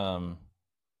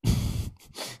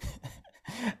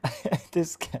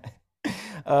 this guy,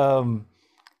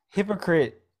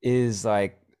 hypocrite is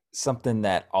like something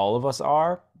that all of us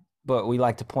are, but we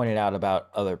like to point it out about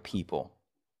other people,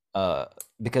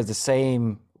 because the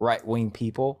same right-wing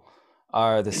people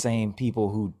are the same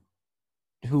people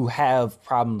who have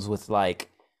problems with like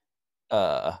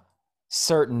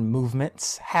certain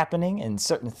movements happening and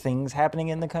certain things happening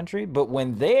in the country, but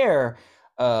when their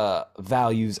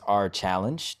values are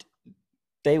challenged,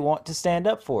 they want to stand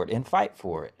up for it and fight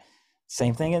for it.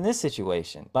 Same thing in this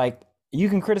situation. Like, you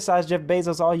can criticize Jeff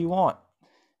Bezos all you want.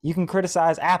 You can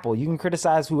criticize Apple. You can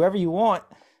criticize whoever you want.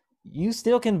 You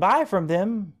still can buy from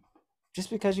them just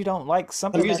because you don't like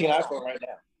something. I'm using an iPhone right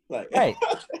now. Like, right.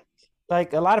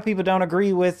 Like a lot of people don't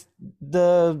agree with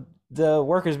the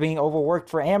workers being overworked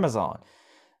for Amazon,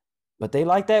 but they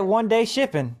like that 1-day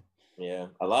shipping. Yeah,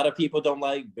 a lot of people don't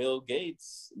like Bill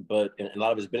Gates, but and a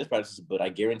lot of his business practices. But I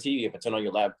guarantee you, if I turn on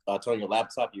your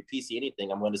laptop, your PC,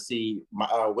 anything, I'm going to see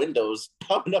my Windows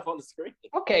popping up on the screen.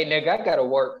 Okay, nigga, I gotta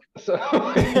work. So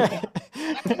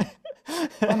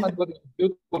I'm not going to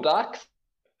Google Docs.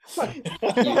 Fuck you.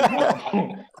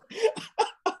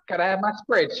 Gotta have my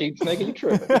spreadsheets, nigga. You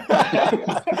tripping?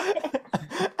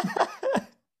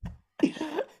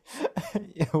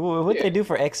 What they do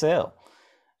for Excel?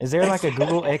 Is there like a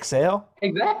Google Excel?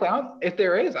 Exactly. If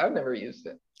there is, I've never used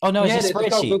it. Oh no, it's just It's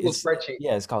called spreadsheet. Google Spreadsheet.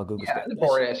 Yeah, it's called Google Yeah, Spreadsheet.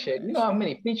 bored that shit. You know how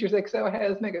many features Excel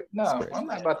has, nigga? No, I'm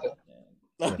not about to.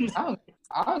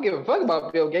 I don't give a fuck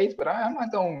about Bill Gates, but I'm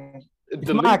not going to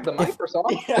delete the Microsoft.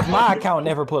 If my account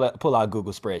never pull out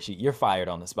Google Spreadsheet, you're fired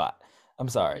on the spot. I'm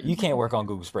sorry, you can't work on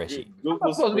Google Spreadsheet. I'm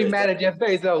not supposed to be mad at Jeff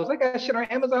Bezos. I got shit on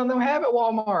Amazon, don't have it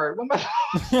Walmart. What am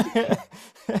I?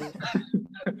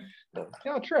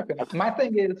 Y'all tripping. My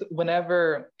thing is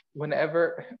whenever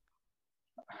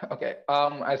okay,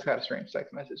 I just got a strange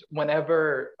text message.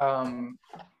 Whenever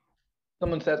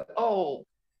someone says, "Oh,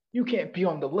 you can't be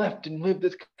on the left and live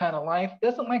this kind of life,"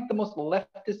 doesn't like the most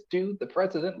leftist dude, the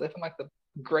president, live in like the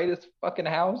greatest fucking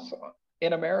house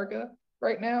in America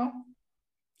right now?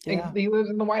 Yeah. And he lives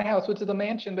in the White House, which is a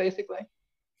mansion, basically.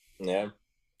 Yeah.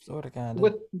 Sort of, kind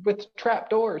of. With trap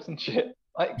doors and shit.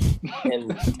 Like and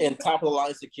top of the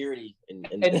line security.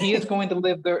 And he is going to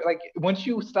live there. Like once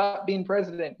you stop being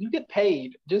president, you get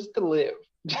paid just to live.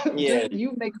 Yeah.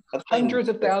 You make hundreds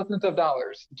of thousands of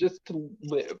dollars just to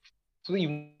live. So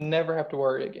you never have to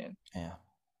worry again. Yeah.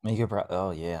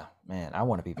 Oh yeah, man. I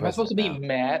want to be president. Am I supposed to be now.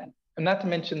 mad? And not to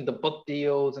mention the book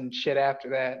deals and shit after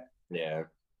that. Yeah.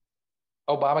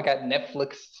 Obama got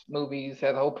Netflix movies,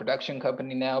 has a whole production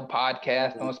company now,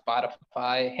 podcast on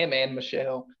Spotify, him and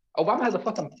Michelle. Obama has a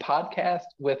fucking podcast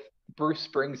with Bruce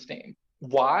Springsteen.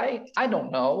 Why? I don't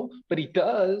know, but he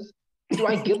does. Do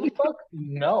I give a fuck?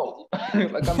 No.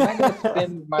 Like, I'm not going to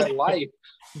spend my life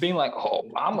being like, oh,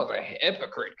 Obama's a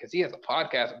hypocrite because he has a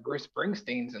podcast with Bruce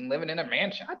Springsteen's and living in a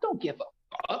mansion. I don't give a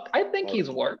fuck. I think he's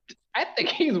worked. Oh,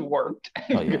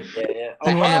 yeah. Yeah.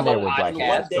 I have a One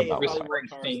podcast day, with Bruce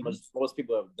probably Springsteen. most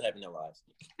people have in their lives.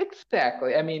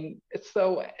 Exactly. I mean,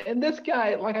 so, and this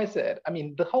guy, like I said, I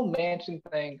mean, the whole mansion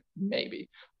thing, maybe.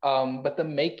 But the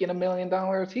making $1 million,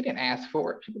 he didn't ask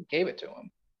for it. People gave it to him.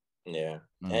 Yeah.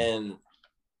 And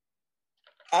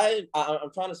I'm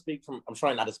trying not to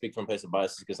speak from a place of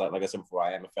bias because like I said before,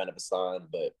 I am a fan of Hassan,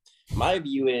 but my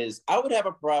view is I would have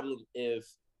a problem if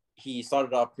he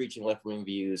started off preaching left-wing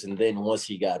views and then once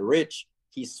he got rich,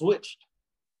 he switched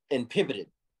and pivoted.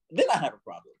 Then I have a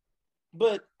problem.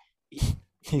 But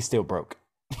he's still broke.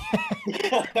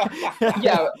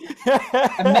 Yeah,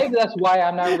 and maybe that's why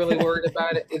I'm not really worried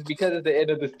about it. Is because at the end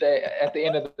of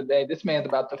the day, this man's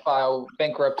about to file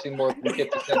bankruptcy more than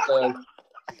 50 Cent does.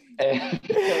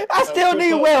 I still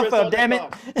need welfare, damn it.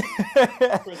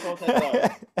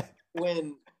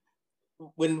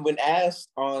 When asked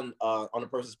on a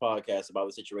person's podcast about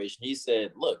the situation, he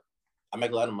said, "Look, I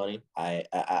make a lot of money. It's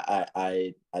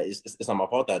not my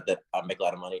fault that I make a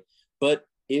lot of money. But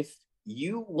if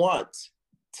you want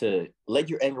to let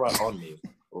your anger out on me,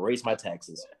 raise my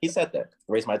taxes." He said that,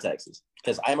 raise my taxes,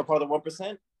 because I am a part of the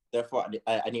 1%. Therefore,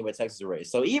 I need my taxes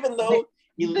raised. So even though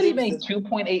he made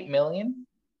 $2.8 million,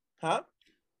 huh?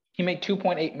 He made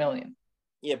 $2.8 million.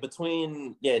 Yeah,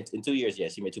 in 2 years,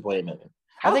 yes, he made $2.8 million.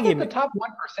 I think he's the top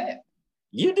 1%.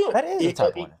 You do that is the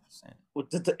top 1%.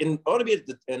 In order to be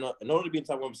in order to be in the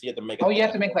top 1%, you have to make. You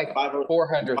have to make like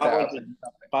 $400,000,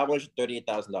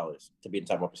 $538,000 to be in the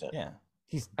top 1%. Yeah,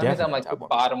 he's definitely I'm like the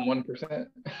bottom 1%.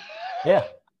 Yeah,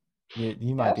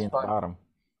 you might be in the bottom.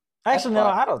 Actually, no,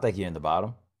 I don't think you're in the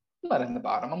bottom. I'm not in the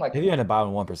bottom. I'm like, if you're in the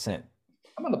bottom 1%.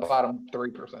 I'm in the bottom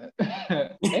 3%.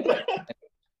 Maybe.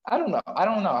 I don't know. I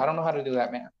don't know how to do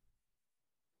that, man.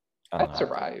 I'd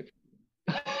survive.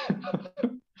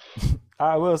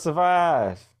 I will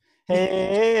survive.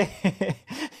 Hey.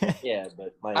 Yeah,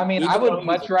 but like, I mean, I would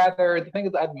much rather. The thing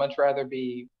is, I'd much rather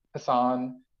be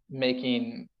Hassan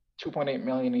making $2.8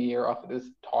 million a year off of this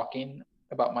talking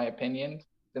about my opinions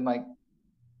than like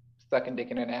sucking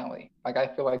dick in an alley. Like, I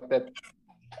feel like that.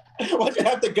 Why'd you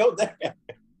have to go there?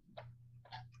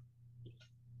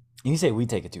 You say we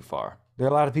take it too far. There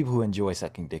are a lot of people who enjoy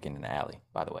sucking dick in an alley,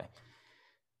 by the way.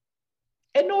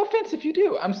 And no offense if you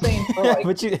do. I'm saying for like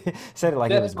but you said it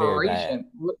like it was very bad.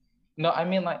 No, I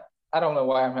mean like I don't know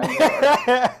why I'm having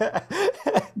that.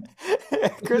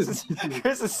 Chris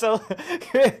is so.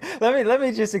 Let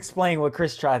me just explain what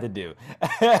Chris tried to do.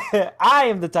 I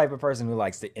am the type of person who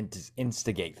likes to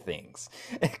instigate things.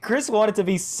 Chris wanted to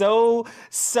be so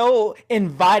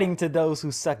inviting to those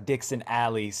who suck dicks in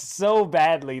alleys so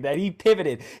badly that he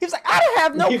pivoted. He was like, I don't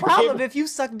have no problem if you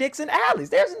suck dicks in alleys.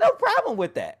 There's no problem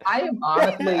with that. I am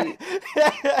honestly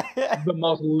the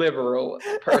most liberal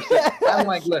person. I'm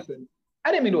like, listen,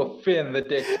 I didn't mean to offend the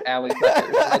dick alley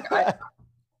suckers. Like,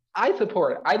 I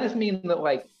support it. I just mean that,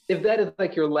 like, if that is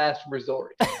like your last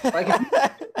resort, like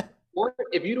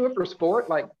if you do it for sport,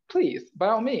 like, please, by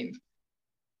all means,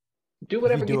 do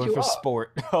whatever you do gets it you for off.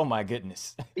 sport. Oh my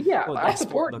goodness. Yeah, what I that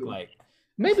support sport look you. like?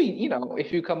 Maybe, you know,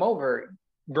 if you come over,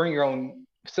 bring your own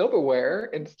silverware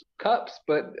and cups,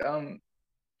 but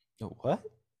What?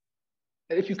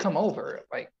 if you come over,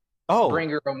 like, Oh, bring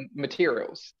your own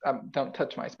materials. Don't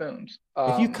touch my spoons.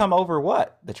 if you come over,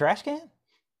 what? The trash can?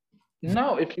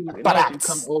 No, if you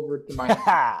come over to my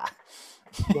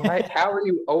right, how are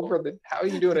you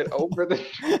doing it over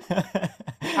the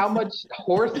how much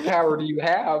horsepower do you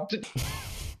have to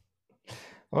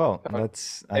Well,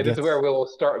 that's. I and this guess is where we'll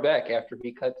start back after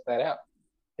he cuts that out.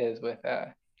 Is with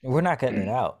we're not cutting it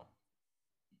out.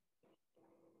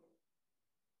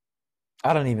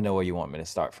 I don't even know where you want me to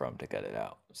start from to cut it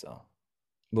out. So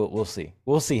we'll see.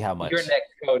 We'll see how much. You're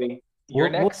next, Cody. You're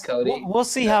next, Cody. We'll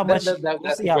see how much.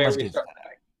 That's see how where much we gets start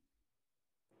back.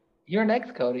 You're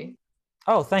next, Cody.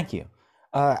 Oh, thank you.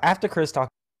 After Chris talked.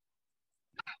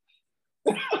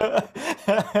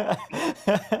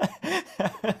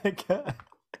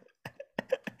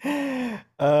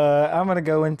 I'm gonna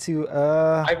go into.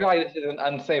 I feel like this is an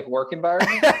unsafe work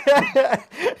environment.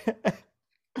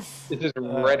 It's just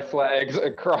red flags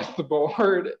across the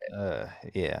board.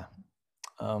 Yeah.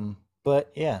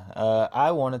 But yeah,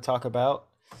 I want to talk about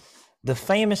the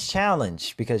famous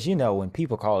challenge, because you know when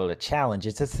people call it a challenge,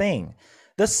 it's a thing.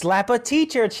 The Slap a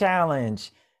Teacher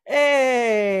challenge.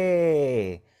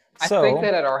 Hey. I think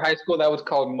that at our high school that was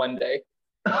called Monday.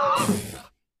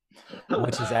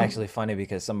 Which is actually funny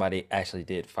because somebody actually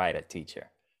did fight a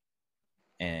teacher.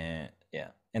 And yeah.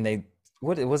 And they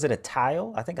what was it, a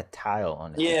tile? I think a tile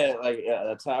on it. Yeah, like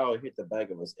a tile hit the back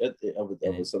of us of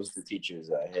a substitute teacher's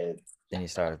head. Then he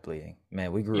started bleeding.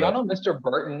 Man, we grew Y'all up. know Mr.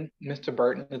 Burton? Mr.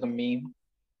 Burton is a meme.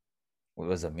 What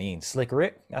was it mean? Slick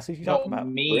Rick? That's what you're talking about?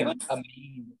 Meme. A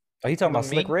meme. Are you talking about A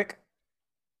Slick meme? Rick?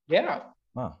 Yeah.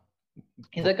 Oh.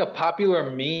 He's like a popular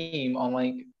meme on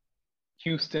like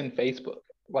Houston Facebook.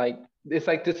 Like it's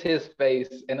like just his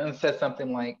face, and then it says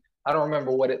something like, I don't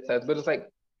remember what it says, but it's like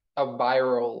a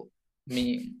viral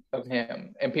meme of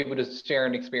him and people just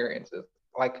sharing experiences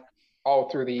like all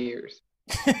through the years.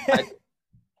 Like,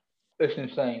 it's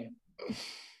insane.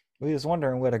 We was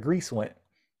wondering where the grease went.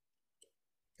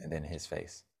 And then his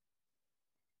face.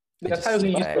 That's how he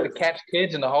used to catch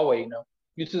kids in the hallway, you know.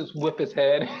 You just whip his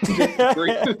head, just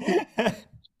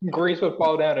grease would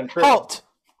fall down and trip. Halt!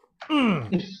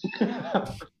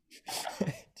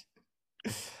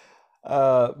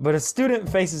 But a student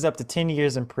faces up to 10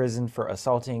 years in prison for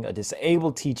assaulting a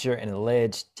disabled teacher in an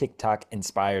alleged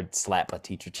TikTok-inspired Slap a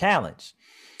Teacher challenge.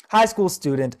 High school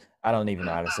student, I don't even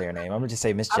know how to say her name. I'm gonna just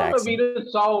say Miss Jackson. I don't know if you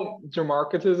just saw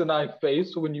Jamarcus's and I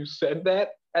face when you said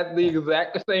that at the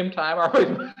exact same time.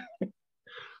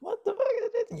 What the fuck is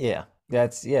it? Yeah,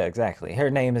 exactly. Her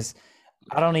name is,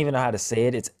 I don't even know how to say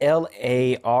it. It's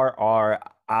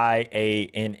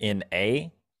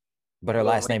Larrianna, but her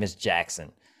last name is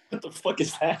Jackson. What the fuck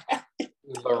is that?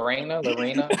 Lorena?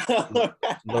 Larrianna?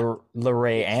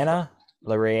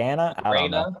 I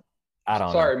don't know.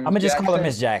 I'm gonna just call her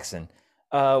Miss Jackson.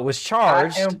 Was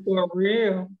charged. I am for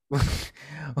real.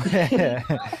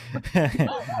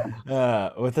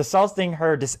 With assaulting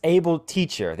her disabled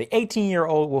teacher. The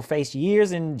 18-year-old will face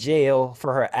years in jail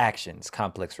for her actions,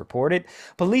 Complex reported.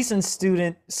 Police and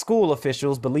school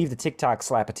officials believe the TikTok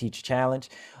Slap a Teacher challenge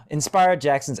inspired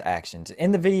Jackson's actions.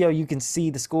 In the video, you can see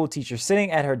the school teacher sitting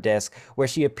at her desk where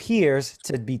she appears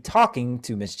to be talking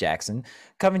to Miss Jackson,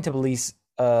 Covington police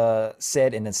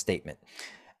said in a statement.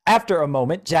 After a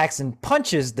moment, Jackson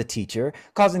punches the teacher,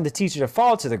 causing the teacher to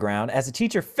fall to the ground. As the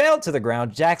teacher fell to the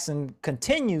ground, Jackson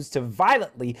continues to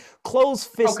violently close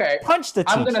fist punch the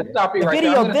teacher. I'm going to stop you right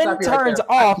now. The video then turns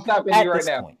off at this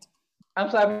point. I'm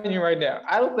stopping you right now.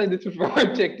 I don't think this is for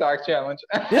a TikTok challenge.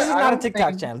 This is not a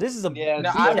TikTok challenge. This is a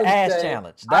ass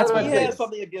challenge. That's what he has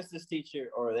something against this teacher,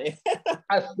 or they.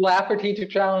 A slap a teacher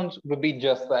challenge would be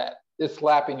just that. It's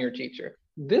slapping your teacher.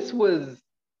 This was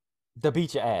the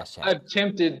beat your ass challenge.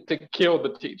 Attempted to kill the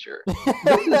teacher.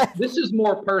 This is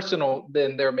more personal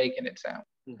than they're making it sound.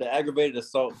 the aggravated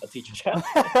assault a teacher child.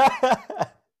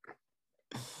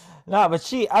 No,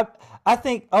 but I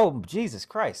think, oh, Jesus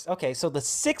Christ. Okay, so the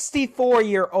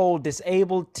 64-year-old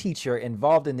disabled teacher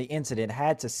involved in the incident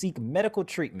had to seek medical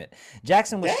treatment.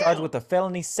 Jackson was charged with a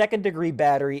felony second-degree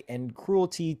battery and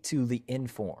cruelty to the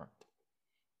informed.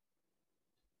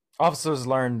 Officers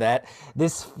learned that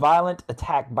this violent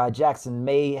attack by Jackson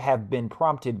may have been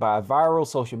prompted by a viral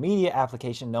social media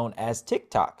application known as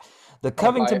TikTok. The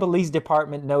Covington Police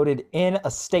Department noted in a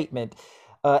statement,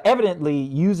 evidently,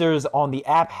 users on the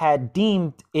app had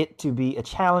deemed it to be a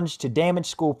challenge to damage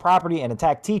school property and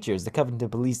attack teachers. The Covington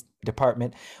Police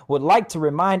Department would like to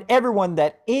remind everyone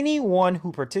that anyone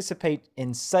who participates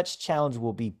in such challenge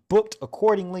will be booked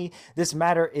accordingly. This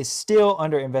matter is still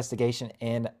under investigation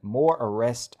and more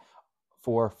arrests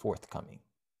for forthcoming.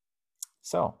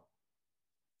 So,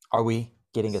 are we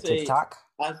getting a TikTok?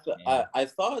 I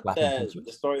thought that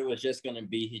the story was just gonna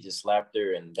be he just slapped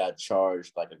her and got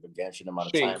charged like a gargantuan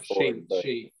amount of time for it. But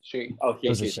she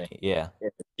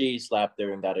slapped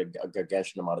her and got a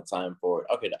gargantuan amount of time for it.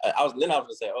 Okay, I was gonna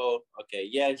say, oh, okay,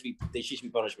 yeah, she should be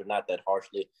punished, but not that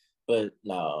harshly. But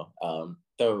no,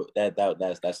 so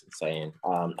that's insane.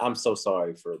 I'm so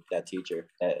sorry for that teacher.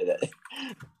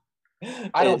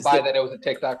 I don't buy that it was a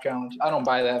TikTok challenge. I don't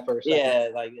buy that for a second. Yeah,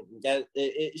 like that.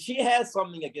 She has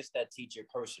something against that teacher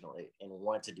personally and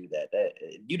want to do that.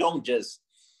 You don't just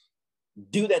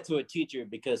do that to a teacher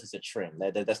because it's a trend.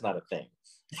 That's not a thing.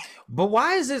 But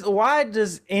why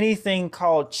does anything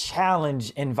called challenge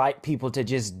invite people to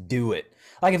just do it?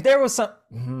 Like if there was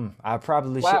some, I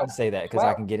probably shouldn't say that because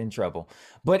I can get in trouble.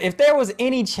 But if there was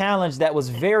any challenge that was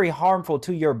very harmful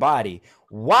to your body,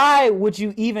 why would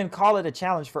you even call it a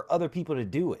challenge for other people to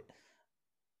do it?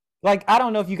 Like, I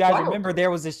don't know if you guys remember,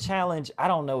 there was this challenge. I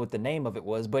don't know what the name of it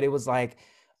was, but it was like,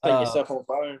 set yourself on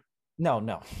fire. No.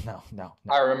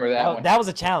 I remember that one. That was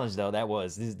a challenge, though. That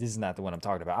was. This is not the one I'm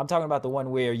talking about. I'm talking about the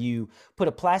one where you put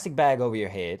a plastic bag over your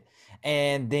head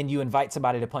and then you invite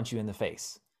somebody to punch you in the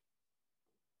face.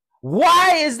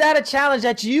 Why is that a challenge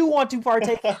that you want to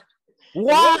partake in?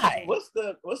 Why? What's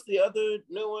the other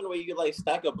new one where you like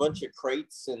stack a bunch of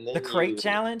crates and then the crate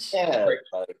challenge? Yeah,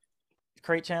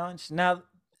 crate challenge. Now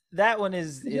that one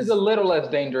is a little less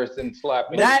dangerous than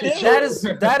slapping. That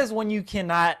is when you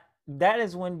cannot. That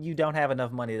is when you don't have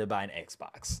enough money to buy an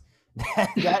Xbox.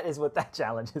 That is what that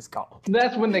challenge is called.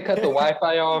 That's when they cut the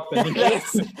Wi-Fi off.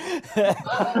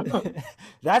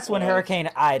 That's when Hurricane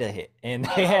Ida hit, and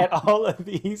they had all of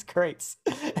these crates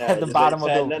at the bottom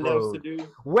of the road.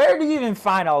 Where do you even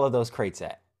find all of those crates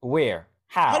at? Where?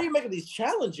 How do you make these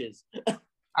challenges?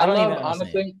 I love,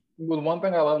 honestly, one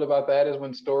thing I loved about that is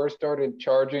when stores started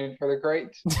charging for the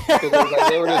crates. Because it was like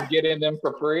they were just getting them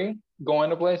for free, going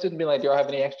to places and be like, do y'all have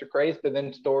any extra crates? But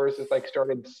then stores just like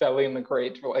started selling the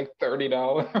crates for like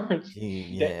 $30.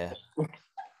 Yeah.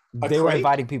 They were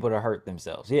inviting people to hurt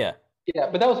themselves. Yeah. Yeah,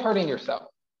 but that was hurting yourself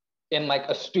in like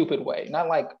a stupid way. Not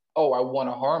like, oh, I want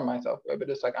to harm myself, but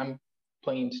it's like I'm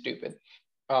playing stupid.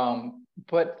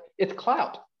 But it's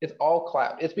clout. It's all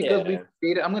clout. It's because we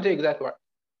created, I'm going to tell you exactly why.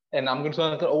 And I'm going to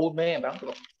sound like an old man, but I don't give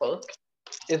a fuck.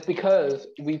 It's because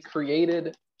we've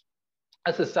created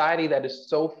a society that is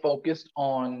so focused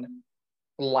on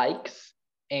likes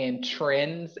and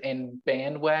trends and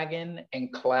bandwagon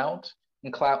and clout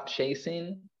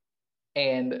chasing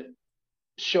and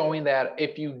showing that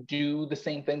if you do the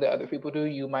same thing that other people do,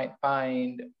 you might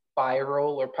find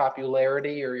viral or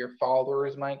popularity or your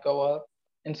followers might go up.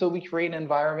 And so we create an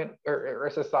environment or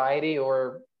a society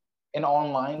or an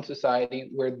online society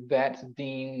where that's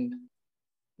deemed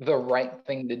the right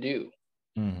thing to do.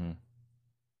 Mm-hmm.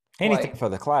 Anything for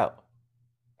the clout.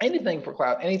 Anything for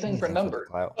clout. Anything for numbers.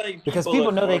 Like because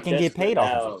people know they can get paid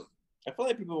off of it. I feel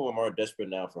like people are more desperate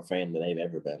now for fame than they've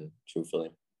ever been,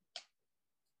 truthfully.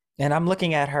 And I'm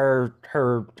looking at her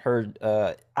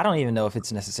I don't even know if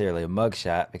it's necessarily a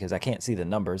mugshot because I can't see the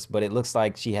numbers, but it looks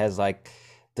like she has like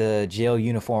the jail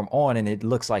uniform on and it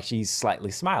looks like she's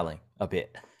slightly smiling a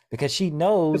bit. Because she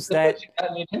knows that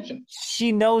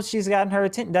she knows she's gotten her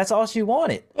attention. That's all she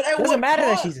wanted. But it doesn't matter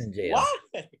that she's in jail. Why?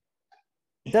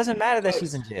 It doesn't matter that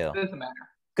she's in jail. It doesn't matter.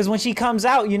 Because when she comes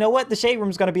out, you know what? The shade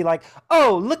room's going to be like,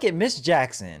 oh, look at Miss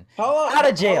Jackson out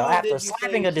of jail after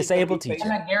slapping a disabled teacher.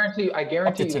 And I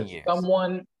guarantee you,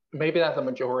 someone, maybe that's a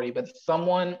majority, but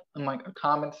someone in like a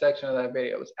comment section of that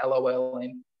video was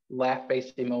LOLing, laugh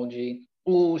face emoji.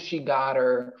 Ooh, she got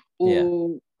her.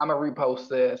 Ooh, I'm going to repost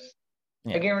this.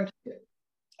 Yeah. I guarantee it.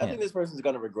 I think this person's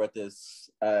gonna regret this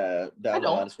down the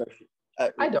line, especially.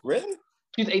 I don't. Really?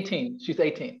 She's 18.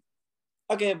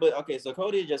 Okay, Okay, so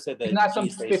Cody just said that she's not some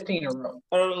 15 in a row.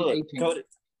 No.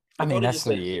 I mean, Dakota that's just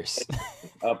 3 years.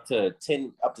 up to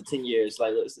 10 years.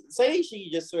 Like, say she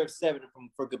just served 7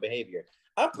 for good behavior.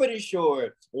 I'm pretty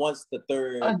sure once the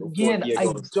third or fourth Again, year I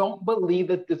goes, don't believe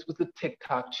that this was a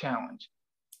TikTok challenge.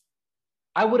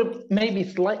 I would have maybe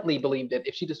slightly believed it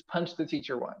if she just punched the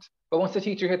teacher once. But once the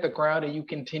teacher hit the ground and you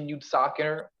continued socking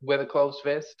her with a closed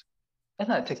fist, that's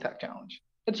not a TikTok challenge.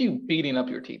 That's you beating up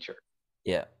your teacher.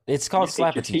 Yeah, it's called You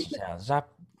slap hate a your teacher teacher? challenge. I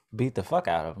beat the fuck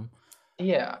out of them.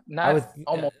 Yeah, I not was,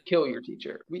 almost kill your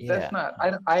teacher. yeah. That's not.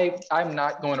 I'm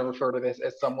not going to refer to this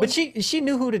as someone. But she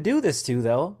knew who to do this to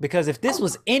though, because if this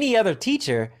was any other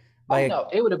teacher, like no,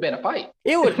 it would have been a fight.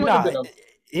 it would have not. been a-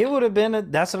 It would have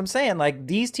been. That's what I'm saying. Like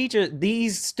these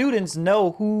students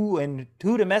know who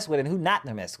to mess with and who not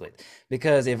to mess with.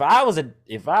 Because if I was a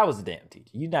damn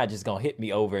teacher, you're not just gonna hit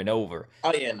me over and over.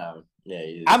 oh yeah, no,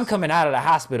 yeah, I'm coming out of the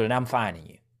hospital and I'm finding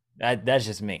you. That's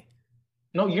just me.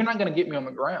 No, you're not going to get me on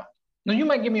the ground. No, you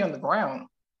might get me on the ground,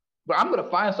 but I'm going to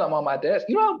find something on my desk.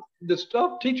 You know the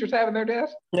stuff teachers have in their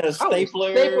desk? yeah, I will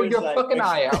staplers, staple your like, fucking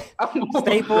eye out.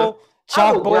 Staple,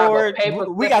 I will grab a chalkboard. paper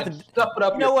We clip got and the. stuff it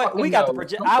up You know your what? fucking We got the nose.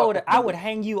 project. Don't I fuck would with me.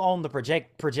 hang you on the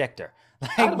projector.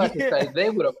 I was about to say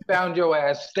they would have found your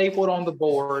ass stapled on the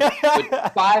board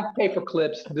with 5 paper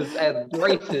clips just as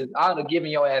braces. I would have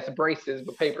given your ass braces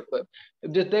with paper clips.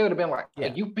 Just they would have been like,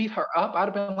 Yeah. you beat her up. I'd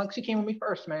have been like, she came with me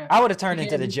first, man. I would have turned She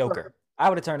into came the with me first. Joker. I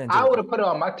would have turned into. I would have put it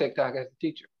on my TikTok as a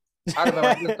teacher. I'd have been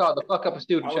like, this is called the fuck up a I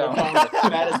student would have challenge. found the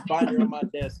fattest binder on my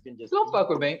desk and just Don't fuck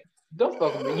with me. Don't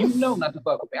fuck with me. You know not to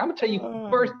fuck with me. I'm gonna tell you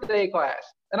first day of class,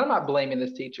 and I'm not blaming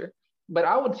this teacher, but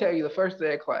I would tell you the first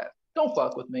day of class, don't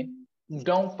fuck with me.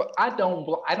 I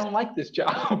don't like this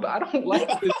job. I don't like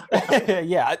this.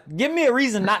 Yeah, give me a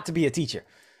reason not to be a teacher.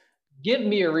 Give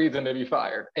me a reason to be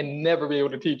fired and never be able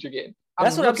to teach again.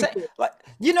 That's what I'm looking saying. Like,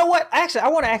 you know what? Actually, I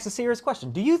want to ask a serious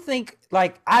question. Do you think,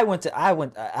 like, I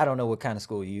don't know what kind of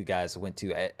school you guys went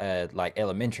to at like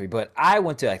elementary, but I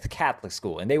went to like the Catholic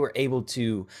school, and they were able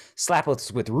to slap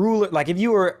us with ruler. Like, if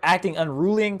you were acting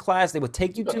unruly in class, they would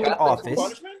take you to an office.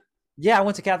 punishment? Yeah, I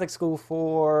went to Catholic school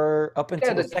for up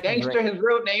until the second gangster, grade. his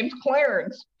real name's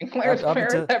Clarence. And Clarence's Up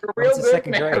parents until- have a up real until good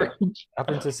second grade. marriage. Up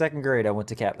until second grade, I went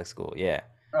to Catholic school. Yeah.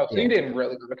 Oh, so Yeah. you didn't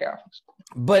really go to Catholic school.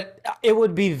 But it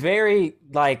would be very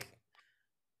like,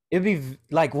 it'd be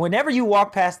like whenever you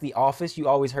walk past the office, you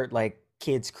always heard like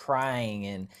kids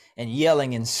crying and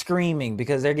yelling and screaming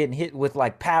because they're getting hit with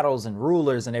like paddles and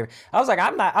rulers and everything. I was like,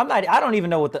 I don't even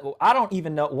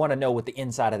want to know what the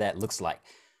inside of that looks like.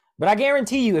 But I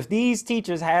guarantee you, if these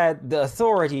teachers had the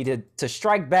authority to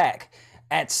strike back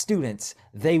at students,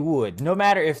 they would, no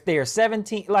matter if they're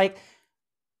 17, like,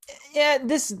 yeah,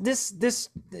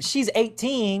 she's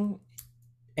 18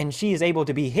 and she is able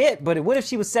to be hit, but what if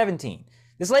she was 17?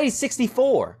 This lady's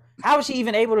 64. How is she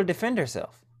even able to defend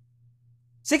herself?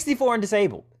 64 and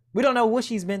disabled. We don't know what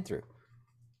she's been through.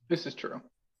 This is true.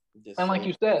 Just And like saying.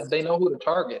 you said, they know who to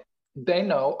target. They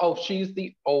know, oh, she's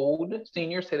the old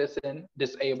senior citizen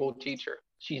disabled teacher.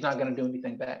 She's not going to do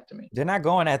anything back to me. They're not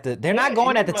going at the Here's TA. my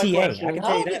I question. can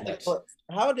tell you that.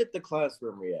 How did the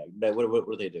classroom react? Like,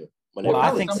 what did they do? Well, I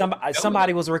Probably think somebody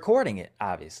somebody was recording it,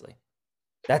 obviously.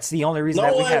 That's the only reason No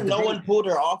that we have one, the no video. one pulled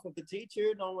her off of the teacher.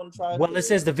 No one tried. Well, to- it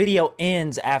says the video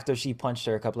ends after she punched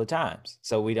her a couple of times.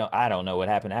 So I don't know what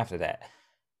happened after that.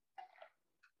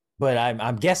 But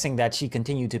I'm guessing that she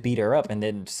continued to beat her up, and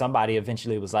then somebody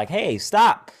eventually was like, "Hey,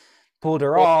 stop!" Pulled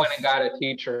her Well, off. went and got a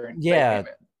teacher. And Yeah, saved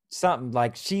him. something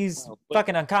like she's Oh, but-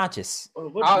 fucking unconscious.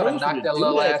 What I would brings have you knocked to that do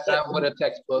little that? ass out with a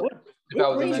textbook What, if I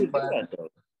what was in brings you that to do class. that, though?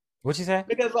 What'd you say?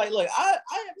 Because, like, look, I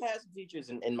have had some teachers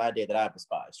in my day that I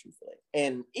despise, truthfully,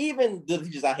 and even the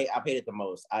teachers I hated the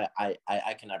most, I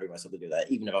cannot bring myself to do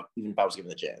that, even if I was given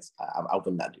the chance, I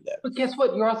would not do that. But guess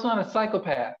what? You're also not a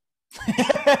psychopath.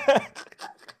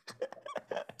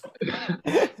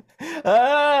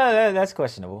 That's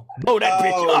questionable. Blow that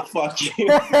bitch Oh, up. fuck you!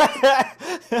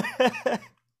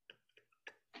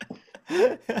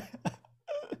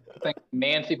 I think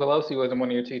Nancy Pelosi wasn't one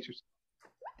of your teachers.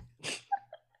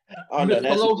 Oh, no, Miss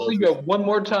that's Pelosi, go one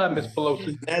more time, Miss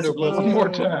Pelosi. Nancy Go Pelosi. one more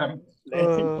time.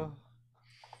 No.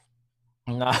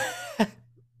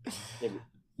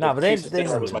 No, but they knew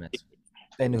who to mess with.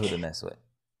 They knew who to mess with.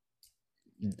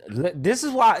 This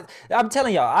is why I'm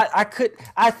telling y'all,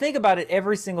 I think about it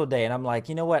every single day, and I'm like,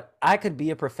 you know what? I could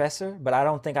be a professor, but I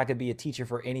don't think I could be a teacher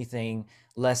for anything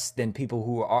less than people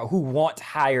who want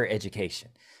higher education.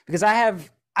 Because I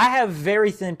have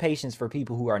very thin patience for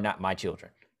people who are not my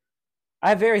children. I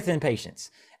have very thin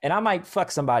patience, and I might fuck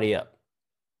somebody up.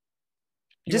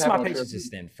 You Just have my no patience children.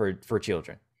 is thin for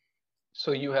children.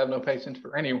 So you have no patience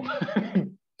for anyone.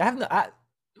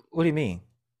 What do you mean?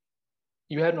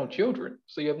 You have no children,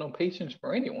 so you have no patience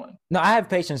for anyone. No, I have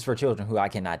patience for children who I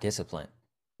cannot discipline.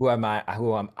 Who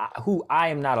I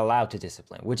am not allowed to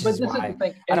discipline, which is why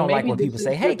I don't like when people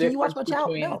say, "Hey, can you watch my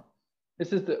child?" No.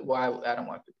 This is why I don't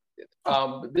want to.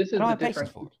 But this is the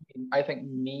difference between, I think,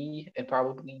 me and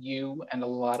probably you and a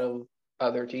lot of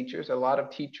other teachers. A lot of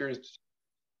teachers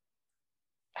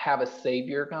have a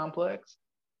savior complex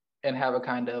and have a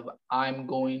kind of, I'm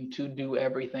going to do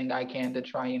everything I can to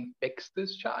try and fix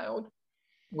this child.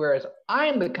 Whereas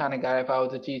I'm the kind of guy, if I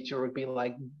was a teacher, would be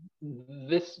like,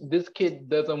 this kid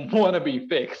doesn't want to be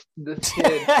fixed. This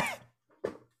kid,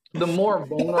 the more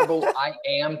vulnerable I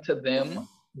am to them,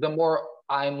 the more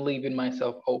I'm leaving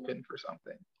myself open for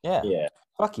something. Yeah.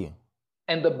 Fuck you.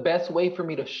 And the best way for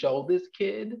me to show this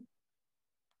kid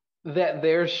that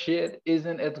their shit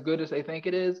isn't as good as they think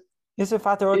it is if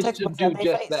I throw a textbook to do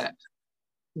just that.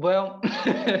 Well,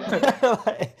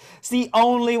 it's the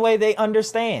only way they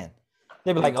understand.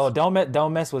 They'd be like, "Oh,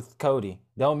 don't mess with Cody.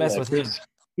 Don't mess with him.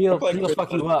 He'll fuck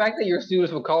you up." The fact that your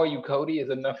students will call you Cody is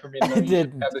enough for me to know you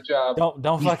have the job.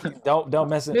 Don't fuck you. Don't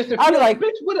mess with. I'd be like,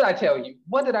 "Bitch, what did I tell you?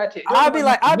 What did I tell you?" I'd be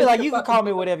like, you can call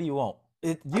me whatever you want.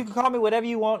 You can call me whatever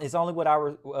you want. It's only what I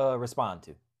respond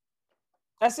to.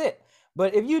 That's it.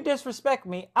 But if you disrespect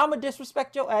me, I'm gonna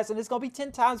disrespect your ass, and it's gonna be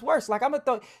 10 times worse. Like, I'm gonna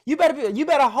throw you.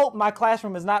 Better hope my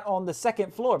classroom is not on the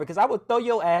 2nd floor, because I would throw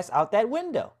your ass out that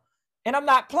window, and I'm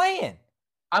not playing.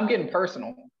 I'm getting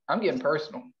personal.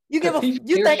 You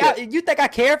think I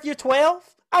care if you're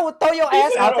 12? I would throw your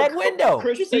ass out that window.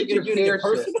 Chris, you think you're getting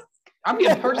personal? I'm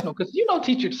getting personal because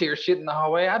teachers hear shit in the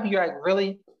hallway. I'd be like,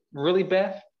 really,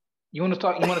 Beth? You want to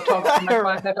talk to my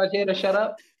class after I tell you to shut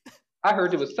up? I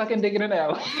heard you was sucking dick in an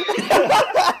alley.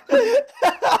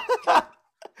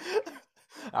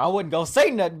 I wouldn't go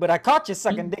say nothing, but I caught you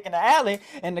sucking dick in the alley,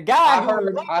 and the guy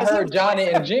I heard Johnny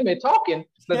and Jimmy talking,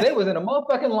 but they was in a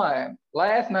motherfucking line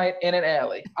last night in an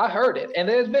alley. I heard it, and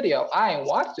there's video. I ain't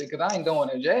watched it because I ain't going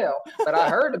to jail, but I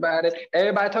heard about it.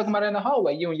 Everybody talking about it in the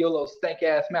hallway, you and your little stank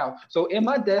ass mouth. So in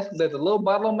my desk, there's a little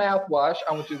bottle of mouthwash.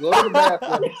 I want you to go to the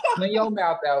bathroom, clean your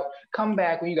mouth out, come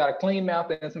back when you got a clean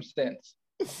mouth and some sense.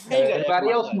 Everybody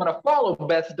else want to follow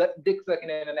Beth's dick sucking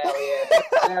in an alley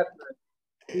ass.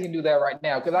 We can do that right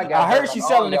now because I heard she's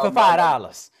selling it for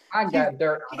 $5. I got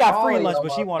dirt. She got free lunch,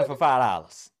 but she wanted for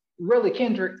 $5. Really,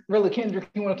 Kendrick,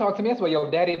 you want to talk to me? That's why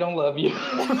your daddy don't love you.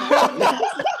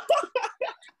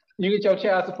 You get your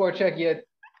child support check yet?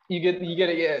 You get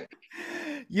it yet?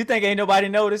 You think ain't nobody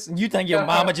noticed? You think your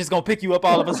mama just gonna pick you up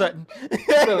all of a sudden?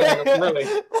 really.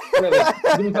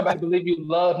 You somebody believe you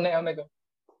love now, nigga?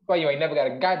 Why you ain't never got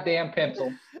a goddamn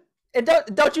pencil? And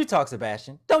don't you talk,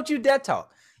 Sebastian? Don't you dare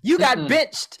talk. You got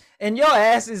benched, and your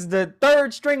ass is the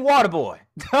 3rd string water boy.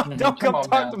 Don't come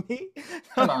talk to me.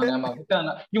 Come on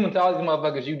now, you went to all these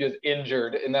motherfuckers you just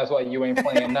injured, and that's why you ain't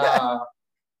playing. Nah.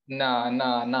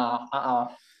 Yeah,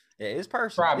 it's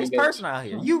personal. It's personal out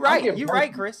here. You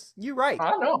right, Chris. You right.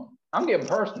 I know. I'm getting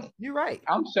personal. You right.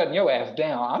 I'm shutting your ass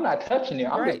down. I'm not touching you.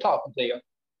 I'm just talking to you.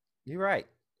 You right.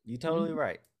 You totally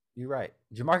right. You're right.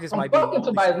 Jamarcus might be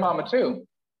somebody's mama too.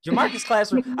 Jamarcus'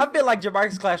 classroom. I feel like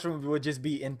Jamarcus' classroom would just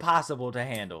be impossible to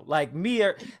handle. Like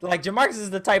Jamarcus is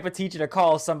the type of teacher to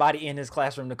call somebody in his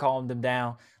classroom to calm them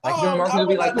down. Like Jamarcus would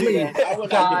be like, please,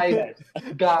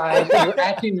 guys, you're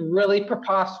acting really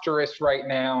preposterous right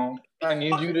now. I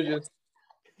need you to just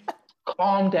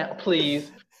calm down,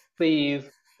 please. I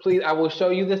will show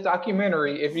you this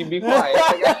documentary if you be quiet.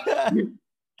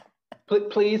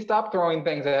 Please stop throwing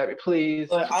things at me, please.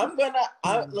 Look,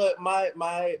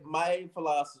 my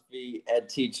philosophy at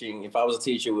teaching, if I was a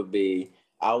teacher, would be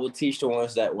I will teach the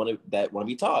ones that want to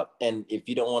be taught, and if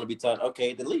you don't want to be taught,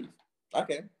 okay, then leave.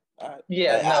 Okay. All right.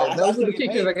 Yeah, those are the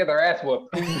teachers that get their ass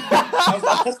whooped.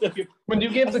 When you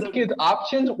give the kids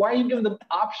options, why are you giving them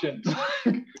options?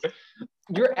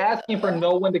 You're asking for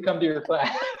no one to come to your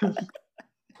class.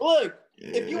 Look.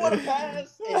 If you want to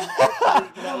pass and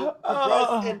actually,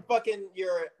 progress in fucking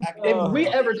your academic. If we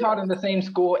ever taught in the same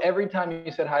school, every time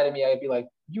you said hi to me, I'd be like,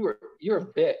 you're a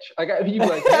bitch. Like, you'd be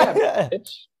like, yeah,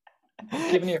 bitch.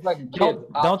 Giving your fucking kids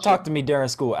don't talk to me during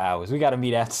school hours. We got to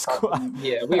meet after school.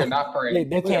 Yeah, we are not friends.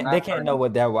 They can't know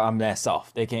what I'm that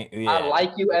soft. They can't. Yeah. I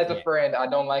like you as a friend. I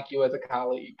don't like you as a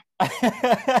colleague. I'd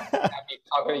be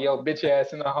talking to your bitch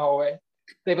ass in the hallway.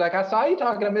 They'd be like, I saw you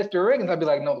talking to Mr. Riggins. I'd be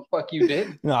like, no, the fuck you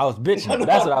did. No, I was bitching.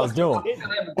 That's what I was doing. I didn't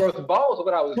have gross balls of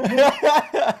what I was doing.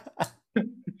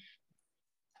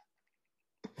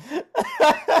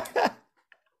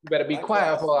 You better be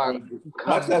quiet before I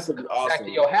come back to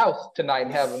your house tonight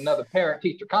and have another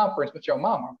parent-teacher conference with your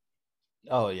mama.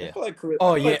 Oh I yeah. feel like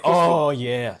Oh I feel yeah. like Crystal. Oh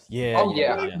yeah. Yeah. Oh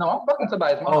yeah. yeah. Yeah. No, I'm fucking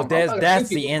somebody's mom. Oh, I'm fucking that's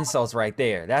two the people's insults right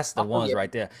there. That's the mom. Oh ones yeah.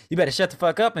 right there. You better shut the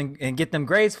fuck up and get them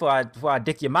grades before I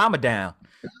dick your mama down.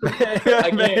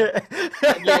 Again,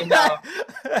 no.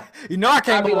 You know I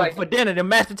came I'd be home like, for dinner. The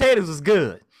mashed potatoes was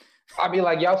good. I'd be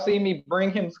like, y'all see me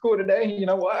bring him to school today? You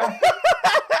know why?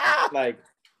 Like,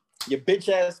 your bitch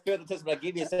ass failed the test, but I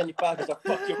gave you a 75 because I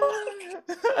fucked your mom.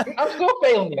 I'm still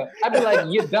failing you. I'd be like,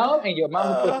 you're dumb and your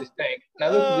mama pussy stink.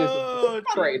 Now this is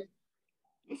crazy.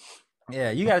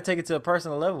 Yeah, you got to take it to a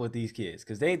personal level with these kids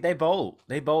because they bold.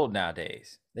 They bold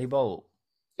nowadays. They bold.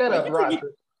 Shut up, You Roger. think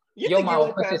you Your think you mama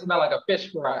only pussy passed smell like a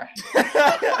fish fry.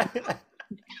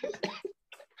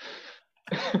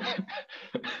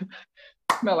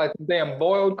 Smell like some damn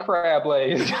boiled crab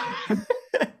legs.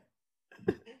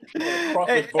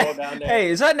 crawfish ball down there. Hey,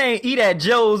 is her name Eat at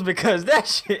Joe's? Because that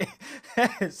shit,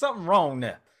 something wrong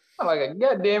there. Smell like a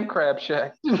goddamn crab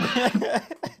shack.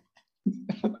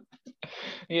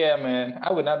 Yeah, man.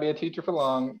 I would not be a teacher for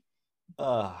long.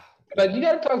 But you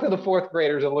got to talk to the fourth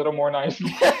graders a little more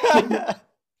nicely.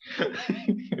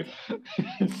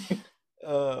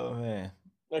 Oh man.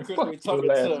 Like, Chris, we talking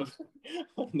to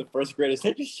the first graders.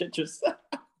 Take your shit yourself.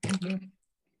 Yeah,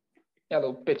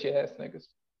 little bitch ass niggas.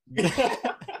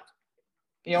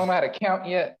 You don't know how to count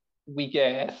yet? Weak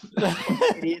ass.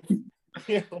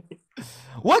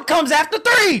 What comes after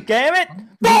 3? Damn it!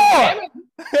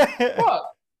 4! Fuck.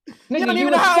 Nigga, You don't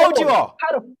even was know how old 4. you are.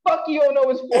 How the fuck you don't know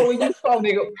it's 4 when you saw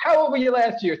nigga? How old were you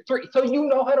last year? 3. So you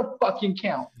know how to fucking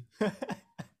count.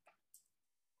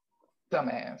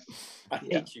 Dumbass. I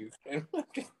hate you.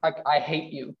 I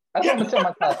hate you. That's what I'm gonna tell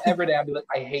my class every day. I'll be like,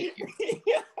 I hate you.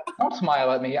 Don't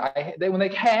smile at me. When they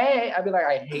hey, I'll be like,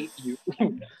 I hate you.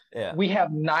 Yeah. We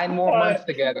have 9 more months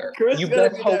together. Chris You gonna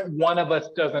best be hope there. one of us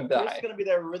doesn't Chris die. is gonna be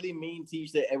that really mean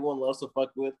teacher that everyone loves to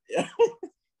fuck with.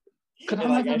 Cause And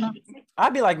like,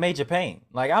 I'd be like Major Payne.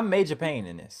 Like I'm Major Payne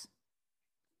in this.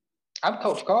 I'm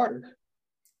Coach Carter.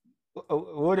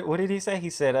 What did he say? He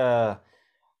said,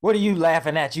 what are you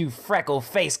laughing at, you freckle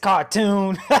face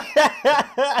cartoon?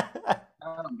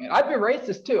 Oh, man. I'd be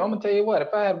racist too. I'm gonna tell you what. If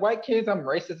I had white kids, I'm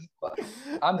racist as fuck.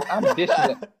 I'm dishing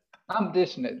it. I'm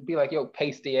dishing it. Be like, yo,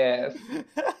 pasty ass.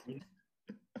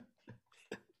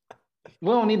 We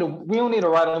don't need to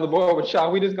write on the board with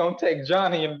Sean. We just gonna take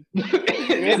Johnny and we just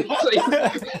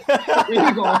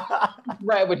gonna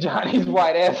write with Johnny's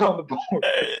white ass on the board.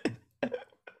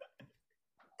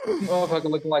 Motherfucker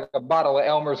looking like a bottle of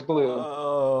Elmer's glue.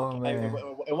 Oh man.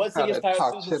 and once he gets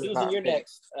tired, Susan, you're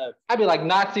next. I'd be like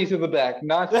Nazis in the back.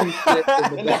 Nazis sit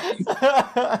in the back.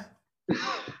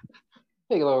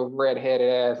 Take a little red-headed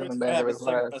ass in the back of his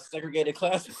class. A segregated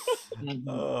class.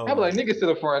 Oh, I'd be like, niggas to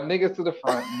the front, niggas to the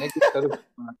front, niggas to the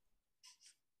front.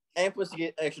 And plus, you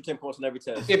get extra 10 points on every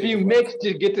test. If you mix,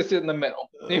 you get to sit in the middle.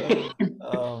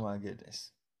 oh my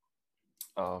goodness.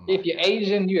 Oh my If you're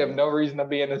Asian, you have no reason to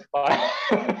be in this class.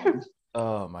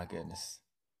 Oh my goodness.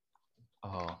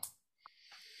 Oh.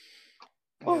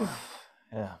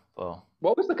 Yeah. Well,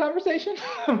 What was the conversation?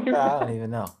 I don't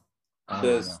even know.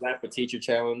 The slap a teacher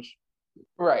challenge.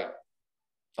 Right.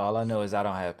 All I know is I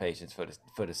don't have patience for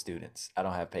the students. I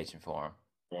don't have patience for them.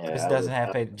 Yeah, Chris doesn't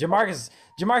have patience. Jamarcus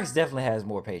definitely has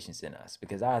more patience than us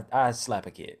because I slap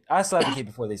a kid. I slap a kid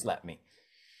before they slap me.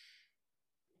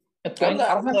 I don't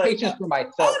have patience for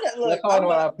myself. That's all I know.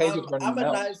 I have patience for I'm a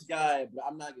myself. nice guy, but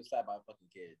I'm not getting slapped by a fucking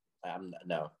kid. I'm not.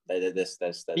 No, that's.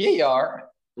 Yeah, you are.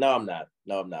 No, I'm not.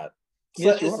 No, I'm not.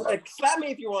 Yes, you It's are. like, slap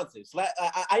me if you want to. Slap.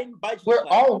 I invite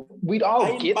you. We'd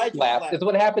all get slapped. It's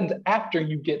what happens after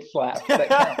you get slapped. That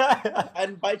counts. I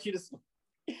invite you to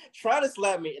try to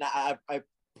slap me, and I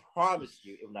promise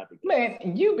you it will not be good. Man,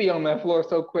 you be on that floor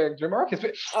so quick, Jamarcus.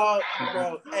 Oh,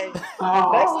 bro. Hey,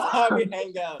 next time we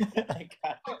hang out, I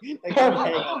got you. Next time we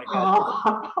hang out, I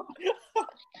got you.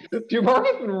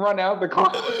 Jamarcus can run out the car.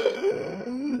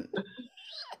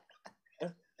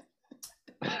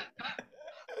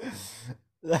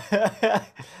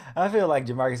 I feel like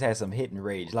Jamarcus has some hidden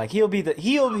rage. Like he'll be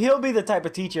the type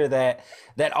of teacher that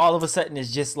all of a sudden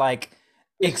is just like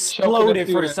exploded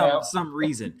for some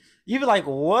reason. You'd be like,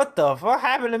 what the fuck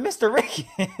happened to Mr. Ricky?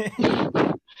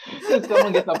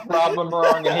 Someone gets a problem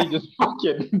wrong and he just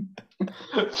fucking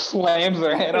slams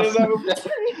their head on.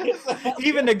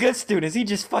 Even the good students, he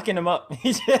just fucking them up.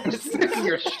 He just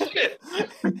your shit.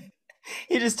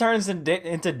 He just turns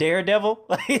into Daredevil.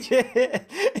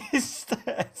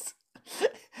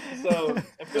 So,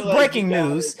 I feel like breaking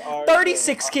news: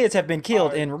 36 kids have been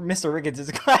killed in Mr. Ricketts'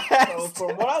 class. So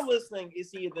from what I'm listening,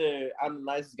 it's either I'm the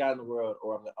nicest guy in the world,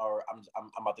 or I'm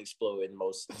about to explode in the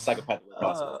most psychopathic way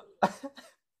possible.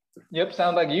 Yep,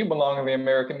 sounds like you belong in the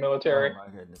American military. Oh my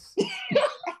goodness.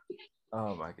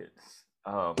 Oh my goodness.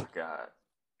 Oh my God.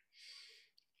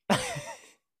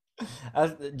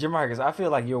 Jamarcus, I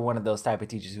feel like you're one of those type of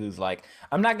teachers who's like,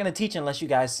 I'm not gonna teach unless you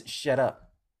guys shut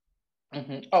up.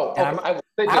 Mm-hmm. Oh, And okay. I will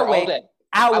sit here I'll all wait. day.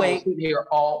 I'll I will wait. sit here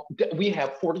all day. We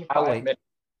have I'll 45 wait. minutes.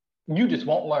 You just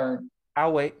won't learn.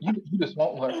 I'll wait. You just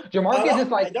won't learn. Jamarcus is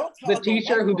like the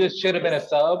teacher who just should have been a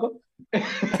sub.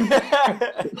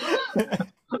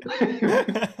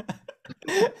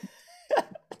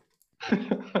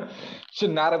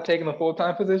 Should not have taken the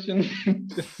full-time position.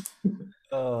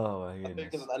 Oh my goodness.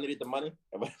 Because I needed the money.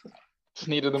 Just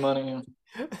needed the money.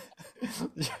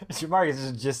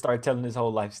 Jamarcus just started telling his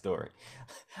whole life story.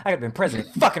 I have been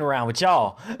president fucking around with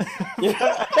y'all.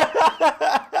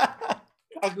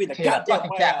 I'll be the Yeah, goddamn fucking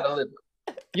White capitalism.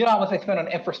 You know how much I spend on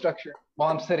infrastructure while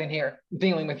I'm sitting here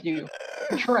dealing with you?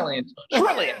 Trillions.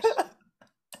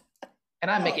 And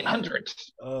I'm making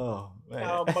hundreds. Oh man.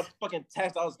 How much fucking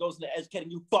tax dollars goes into educating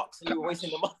you fucks and you're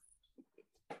wasting the money.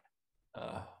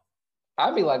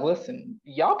 I'd be like, listen,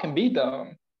 y'all can be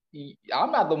dumb.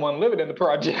 I'm not the one living in the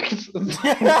projects.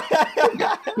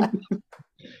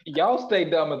 Y'all stay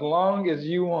dumb as long as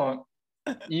you want.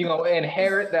 You gonna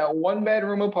inherit that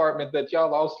 1-bedroom apartment that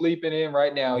y'all all sleeping in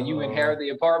right now. You inherit the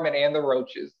apartment and the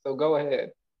roaches. So go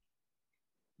ahead.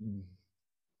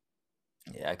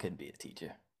 Yeah, I couldn't be a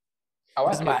teacher. Oh,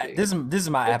 This is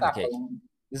my application.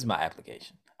 This is my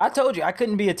application. I told you I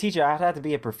couldn't be a teacher. I'd have to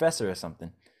be a professor or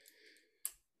something.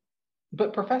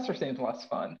 But professor seems less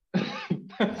fun.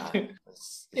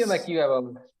 Feel like you have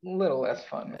a little less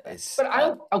fun with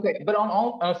that. But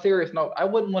on a serious note, I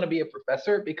wouldn't want to be a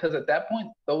professor because at that point,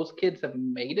 those kids have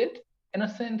made it in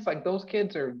a sense. Like those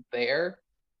kids are there.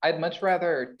 I'd much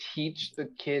rather teach the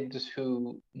kids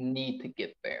who need to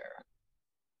get there.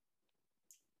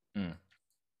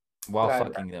 While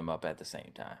fucking them up at the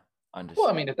same time. Well,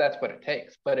 I mean, if that's what it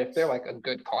takes. But if they're like a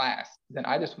good class, then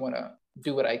I just want to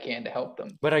do what I can to help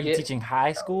them. But are you teaching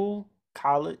high school,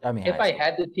 college? I mean, if I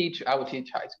had to teach, I would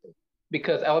teach high school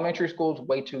because elementary school is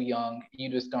way too young.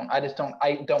 I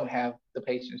don't have the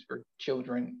patience for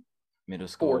children. Middle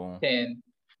school. 4-10.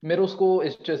 Middle school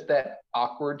is just that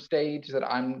awkward stage that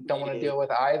I don't want to deal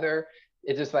with either.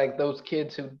 It's just like those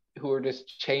kids who are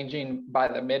just changing by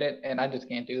the minute, and I just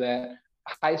can't do that.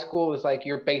 High school is like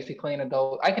you're basically an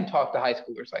adult. I can talk to high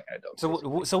schoolers like an adult.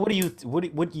 So what do you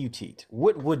teach?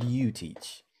 What would you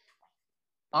teach?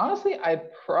 Honestly,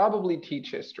 I'd probably teach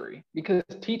history because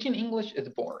teaching English is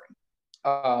boring.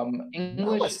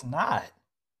 English. No, it's not.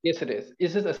 Yes, it is.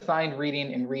 It's just assigned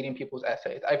reading and reading people's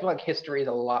essays. I feel like history is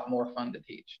a lot more fun to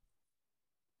teach.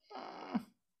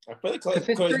 Because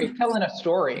history is telling a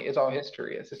story. Is all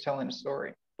history is. It's telling a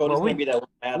story.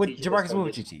 Jamarcus, what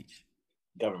would you teach?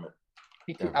 Government.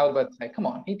 I was about to say, come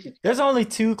on. He teaches. There's only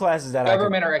 2 classes that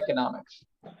government or economics.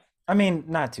 I mean,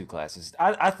 not 2 classes.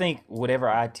 I think whatever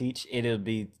I teach, it'll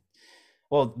be.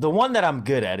 Well, the one that I'm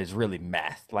good at is really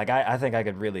math. Like I think I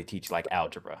could really teach like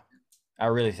algebra. I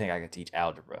really think I could teach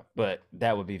algebra, but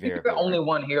that would be very. You're the only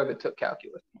one here that took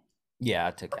calculus. Yeah,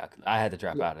 I took calculus. I had to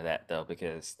drop out of that though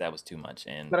because that was too much.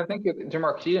 But I think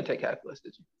Jamarcus, you didn't take calculus,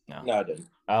 did you? No, I didn't.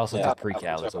 I also took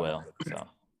pre-cal as well. So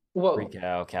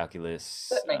pre-cal,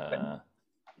 calculus.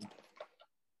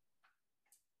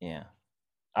 Yeah,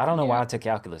 I don't know why I took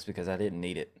calculus because I didn't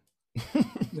need it.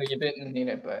 No, you didn't need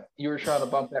it, but you were trying to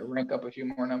bump that rank up a few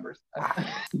more numbers.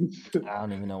 I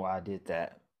don't even know why I did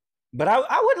that. But I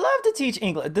would love to teach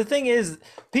English. The thing is,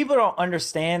 people don't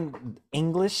understand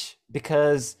English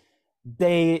because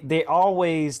they're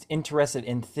always interested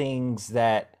in things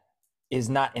that is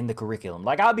not in the curriculum.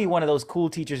 Like I'll be one of those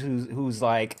cool teachers who's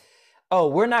like, oh,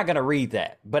 we're not gonna read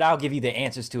that, but I'll give you the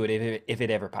answers to it if it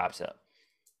ever pops up.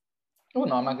 Oh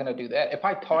no, I'm not gonna do that. If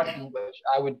I taught English,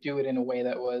 I would do it in a way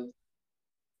that was.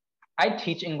 I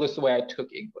teach English the way I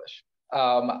took English.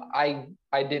 I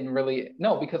didn't really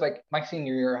because like my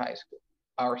senior year of high school,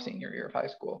 our senior year of high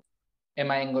school, in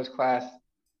my English class,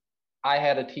 I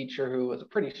had a teacher who was a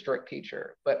pretty strict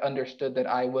teacher, but understood that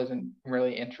I wasn't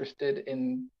really interested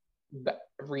in the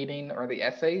reading or the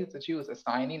essays that she was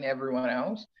assigning everyone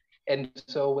else, and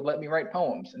so would let me write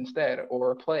poems instead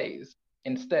or plays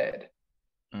instead.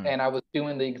 And I was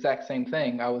doing the exact same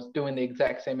thing. I was doing the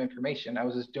exact same information. I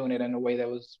was just doing it in a way that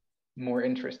was more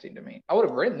interesting to me. I would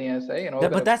have written the essay,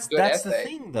 but that's the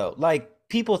thing though. Like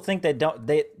people think that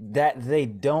they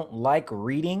don't like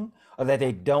reading or that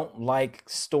they don't like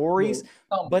stories,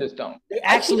 but just don't. They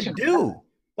actually do.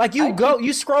 Like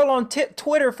you scroll on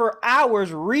Twitter for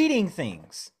hours reading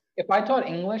things. If I taught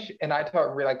English and I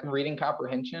taught like reading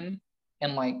comprehension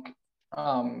and like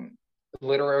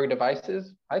literary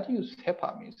devices, I'd use hip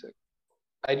hop music.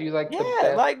 I do like the Yeah,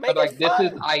 best, like make but like it this is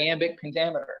fun. iambic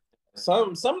pentameter. Some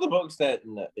of the books that,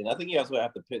 and I think you also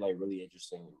have to pick like really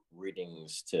interesting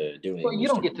readings to do in Well, you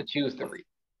English. don't get to choose the read.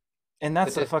 And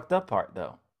that's the It's- fucked up part,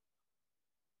 though.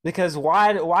 Because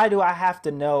why do I have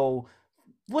to know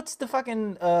what's the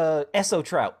fucking Esso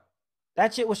Trout?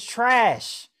 That shit was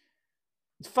trash.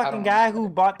 The fucking don't guy know. who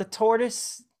bought the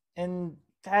tortoise and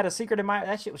had a secret admirer.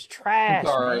 That shit was I'm trash,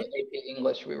 sorry, man. AP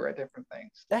English, we read different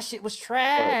things. That shit was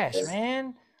trash, yeah.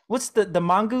 man. What's the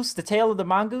mongoose? The tale of the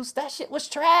mongoose? That shit was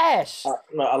trash.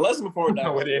 No, A Lesson Before I don't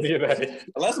know what any of that is.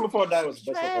 A Lesson Before Dying was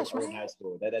the best book Trash, ever in man. high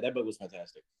school. That book was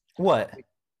fantastic. What?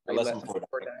 A Lesson Lesson Before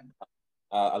Before Dying.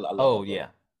 Dying. I love Oh that book. yeah.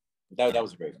 That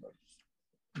was a great book.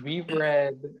 We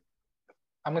read,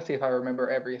 I'm gonna see if I remember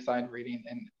every assigned reading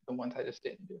and the ones I just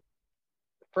didn't do.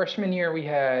 Freshman year, we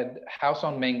had House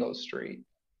on Mango Street,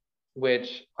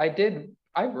 which I've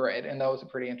read, and that was a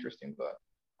pretty interesting book.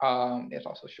 It's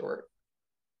also short.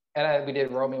 And we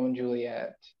did Romeo and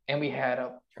Juliet, and we had I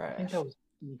think Trash. that was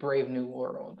Brave New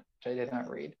World, which I did not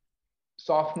read.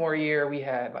 Sophomore year, we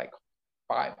had like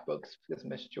 5 books because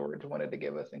Miss George wanted to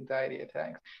give us anxiety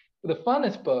attacks. The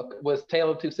funnest book was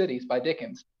Tale of Two Cities by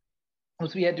Dickens,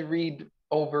 which we had to read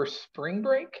over spring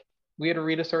break. We had to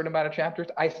read a certain amount of chapters.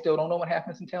 I still don't know what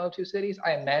happens in Tale of Two Cities.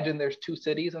 I imagine there's 2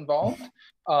 cities involved.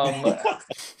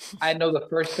 I know the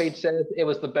first page says it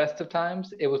was the best of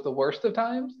times, it was the worst of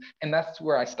times, and that's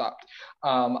where I stopped.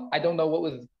 I don't know what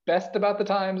was best about the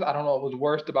times. I don't know what was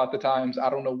worst about the times. I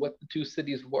don't know what the 2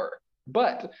 cities were.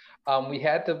 But we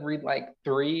had to read like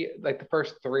the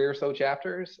first 3 or so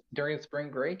chapters during spring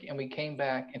break, and we came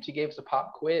back and she gave us a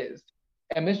pop quiz.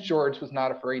 And Miss George was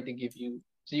not afraid to give you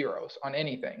zeros on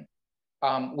anything,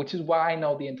 which is why I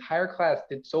know the entire class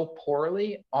did so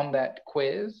poorly on that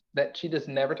quiz that she just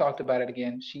never talked about it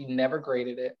again. She never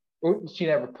graded it, or she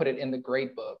never put it in the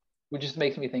grade book, which just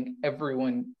makes me think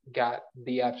everyone got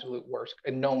the absolute worst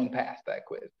and no one passed that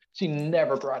quiz. She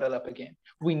never brought it up again.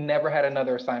 We never had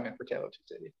another assignment for Tale of Two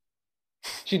Cities.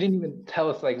 She didn't even tell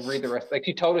us like read the rest. Like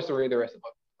she told us to read the rest of the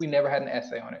book. We never had an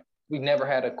essay on it. We never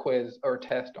had a quiz or a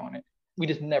test on it. We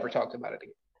just never talked about it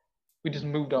again. We just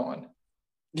moved on.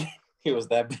 It was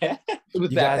that bad. It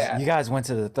was You that guys, bad. you guys went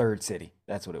to the 3rd city.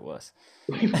 That's what it was.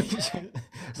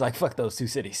 It's like fuck those 2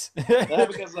 cities. No,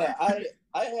 because I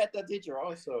had that teacher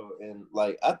also, and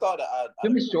like I thought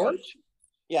Miss George?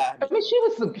 Yeah, I mean,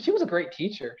 she was a great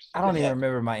teacher. I don't even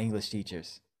remember my English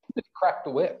teachers. Just cracked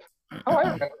the whip. Oh, I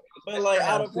remember. But like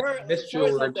out of her, Miss she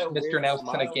always had George, that Mr. weird Nelson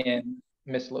smile. again,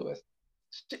 Miss Lewis.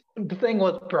 The thing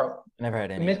was, bro, Never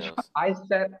had any Miss of those. I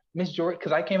said Miss George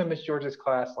because I came in Miss George's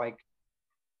class like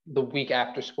the week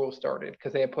after school started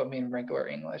because they had put me in regular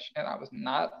English and I was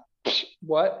not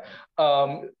what.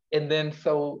 And then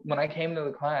so when I came to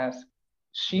the class,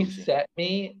 she sat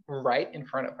me right in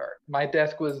front of her. My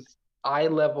desk was eye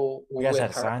level You guys with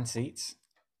had her. assigned seats?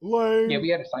 Yeah, we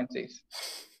had assigned seats.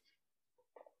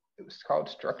 It was called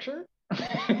structure.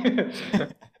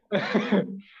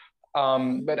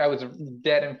 But I was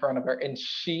dead in front of her, and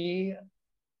she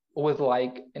was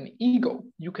like an eagle.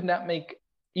 You could not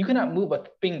move a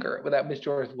finger without Miss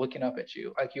George looking up at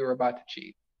you like you were about to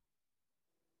cheat,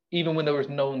 even when there was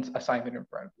no assignment in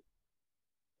front of you.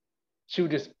 She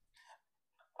would just.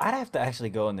 I'd have to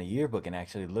actually go in the yearbook and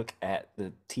actually look at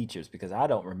the teachers because I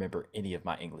don't remember any of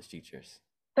my English teachers.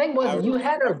 Thing was, you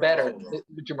had her I better, remember.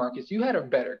 Jamarcus. You had her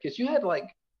better because you had like.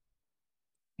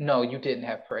 No, you didn't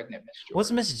have pregnant Miss George.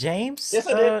 Was Miss James Yes,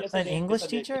 I did. Yes, I an did. English Yes, I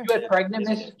did. teacher? You had pregnant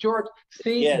Yes, Miss George.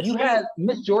 See, Yeah, you she- had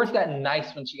Miss George got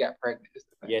nice when she got pregnant. is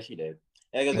the thing. Yeah, she did.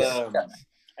 Because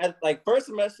at like first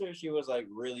semester she was like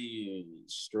really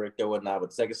strict or whatnot,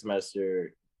 but second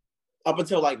semester up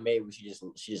until like May when she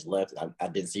just left. I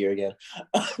didn't see her again.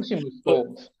 She was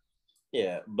old.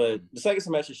 Yeah, but the second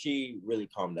semester she really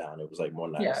calmed down. It was like more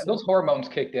nice. Yeah, those hormones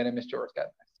kicked in and Miss George got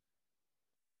nice.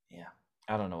 Yeah.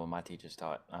 I don't know what my teachers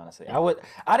taught, honestly.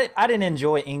 I didn't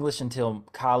enjoy English until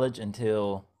college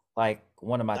until like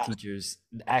one of my teachers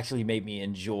actually made me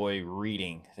enjoy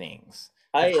reading things.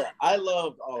 I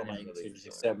loved all of my I didn't English really teachers enjoy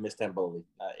except Miss Tamboli.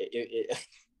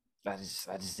 I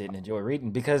just didn't enjoy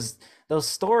reading because those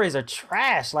stories are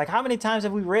trash. Like how many times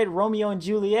have we read Romeo and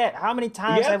Juliet? How many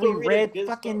times have have to we read a read good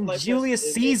fucking story. Like, Julius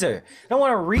it's- Caesar? Don't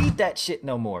want to read that shit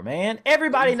no more, man.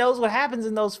 Everybody knows what happens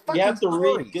in those fucking You have to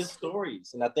stories. read good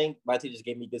stories, and I think my teachers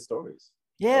gave me good stories.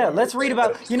 Yeah, let's read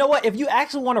about. You know what? If you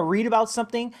actually want to read about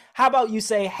something, how about you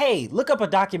say, "Hey, look up a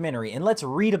documentary and let's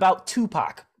read about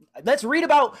Tupac. Let's read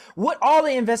about what all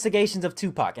the investigations of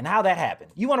Tupac and how that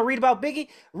happened. You want to read about Biggie?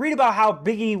 Read about how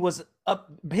Biggie was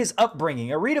his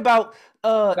upbringing, or read about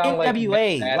Sound like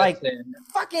NWA. Like, Madison,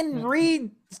 fucking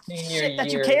read senior shit that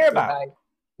you year care in about. high-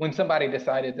 when somebody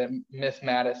decided that Miss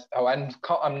Mattis,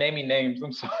 I'm naming names.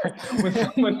 I'm sorry. When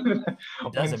someone,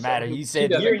 It doesn't matter. You she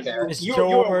said doesn't care. Miss you're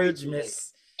George, away.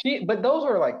 Miss. But those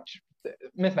are like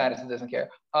Miss Madison doesn't care.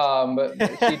 But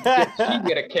she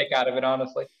get a kick out of it,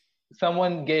 honestly.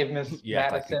 Someone gave Miss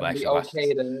Madison the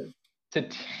okay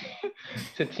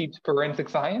to teach forensic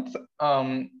science.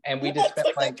 And we just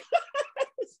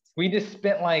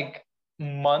spent like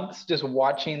months just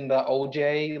watching the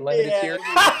OJ limited series.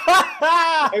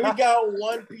 And we got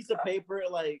one piece of paper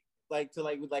with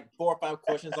 4 or 5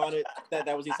 questions on it.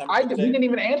 That was the assignment. We didn't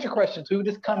even answer questions. We would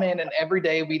just come in, and every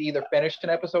day we'd either finish an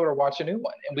episode or watch a new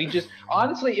one. And we just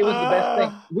honestly, it was the best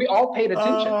thing. We all paid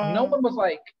attention. No one was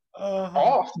like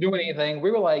off doing anything.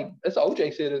 We were like, "This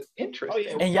OJ shit is interesting."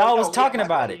 Oh, yeah. And y'all was talking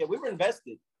about it. Yeah, we were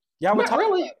invested. Y'all were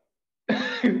really.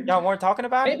 Y'all weren't talking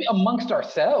about it? Maybe amongst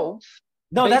ourselves.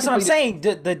 No, that's what I'm saying.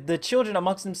 The children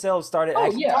amongst themselves started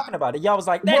actually talking about it. Y'all was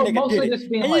like, that nigga did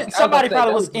it. And somebody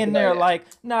probably was in there like,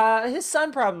 nah, his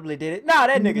son probably did it. Nah,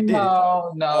 that nigga did it.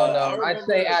 No. I'd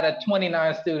say out of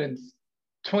 29 students,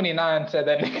 29 said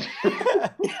that nigga did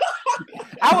it.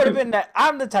 I would have been that.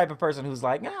 I'm the type of person who's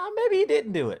like, nah, maybe he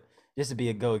didn't do it. Just to be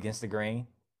a go against the grain.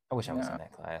 I wish I was in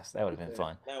that class. That would have been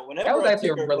fun. Now, that was actually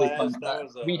a really fun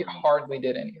class. We hardly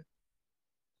did anything.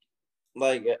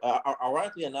 Like,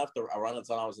 ironically enough, around the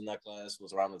time I was in that class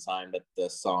was around the time that the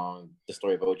song "The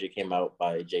Story of OJ" came out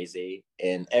by Jay-Z,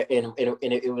 and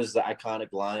it was the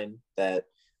iconic line that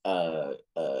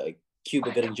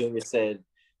Cuba Gooding Jr. said,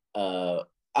 "I'm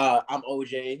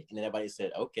OJ," and then everybody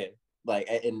said, "Okay." Like,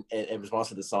 in response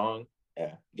to the song,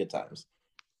 yeah, good times.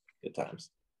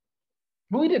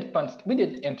 We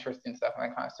did interesting stuff in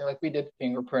that class too. Like, we did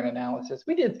fingerprint analysis.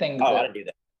 We did things. I didn't do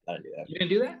that. You didn't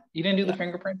do that? You didn't do the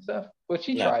fingerprint stuff? Well,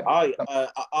 she tried. All I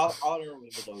remember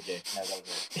was OJ.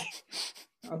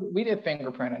 We did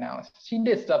fingerprint analysis. She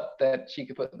did stuff that she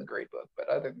could put in the grade book, but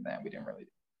other than that, we didn't really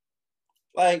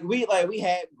do. We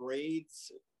had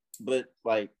grades, but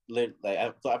I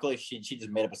feel like she just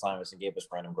made up assignments and gave us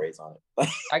random grades on it.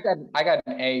 I got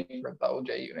an A for the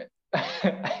OJ unit.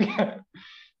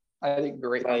 I think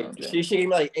great. She gave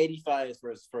me like 85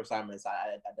 for assignments.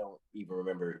 I don't even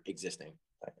remember existing.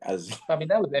 I mean,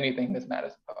 that was anything Miss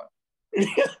Madison taught.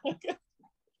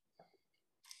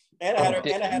 and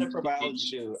I had it for biology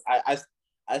too.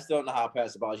 I still don't know how I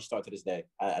passed the biology star to this day.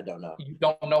 I don't know. You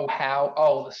don't know how?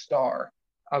 Oh, the star.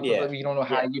 Yeah. You don't know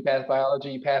how you passed biology.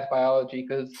 You passed biology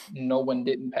because no one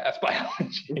didn't pass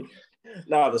biology.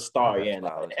 No, the star. Yeah,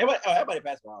 no. Everybody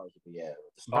passed biology. But yeah,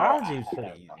 the star. Biology is pretty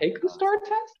easy. Take the star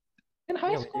test in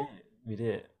high school. We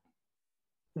did.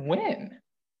 When?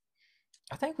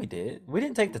 I think we did. We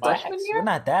didn't take the test. We're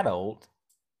not that old.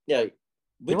 Yeah.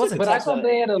 But I thought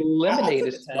they had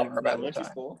eliminated star by the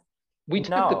time. We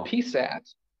took the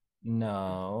PSAT.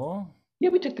 No.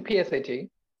 Yeah, we took the PSAT.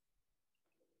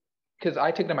 Because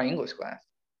I took it in my English class.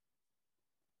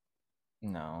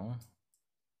 No.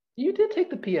 You did take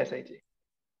the PSAT.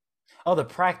 Oh, the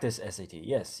practice SAT.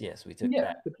 Yes, we took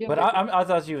that. But I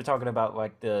thought you were talking about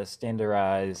like the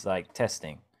standardized like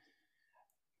testing.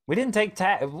 We didn't take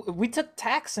tax. We took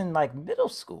tax in like middle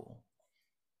school.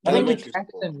 I think we took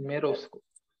tax in middle school,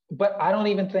 but I don't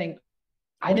even think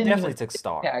I didn't definitely took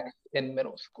STAR tax in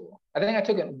middle school. I think I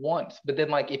took it once, but then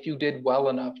like if you did well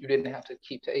enough, you didn't have to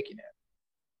keep taking it.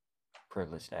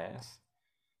 Privileged ass.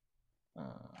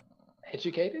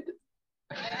 Educated.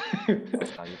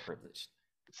 That's how you're privileged.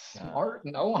 Smart?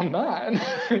 No, I'm not.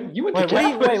 You wait,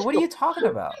 what are you talking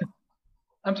about?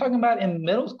 I'm talking about in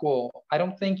middle school. I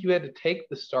don't think you had to take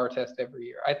the STAR test every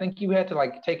year. I think you had to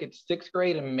like take it 6th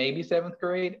grade and maybe 7th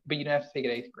grade, but you didn't have to take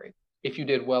it 8th grade if you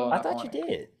did well enough. I thought you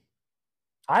did.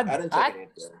 I didn't take it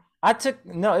 8th grade. I took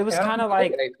no. It was kind of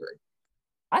like 8th grade.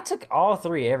 I took all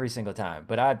 3 every single time,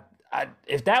 but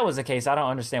if that was the case, I don't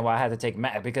understand why I had to take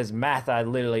math, because math I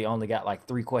literally only got like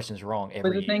 3 questions wrong every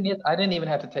year. But the thing is, I didn't even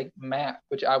have to take math,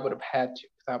 which I would have had to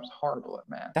because I was horrible at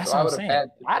math. That's what I'm saying.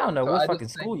 I don't know what fucking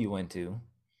school you went to.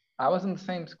 I was in the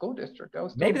same school district.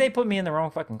 Maybe they put me in the wrong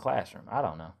fucking classroom. I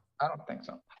don't know. I don't think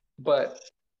so. But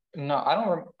no, I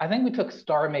don't. I think we took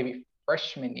STAR maybe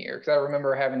freshman year because I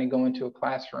remember having to go into a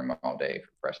classroom all day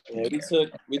for freshman year.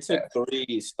 We took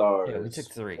 3 stars. Yeah, we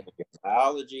took 3.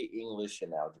 Biology, English,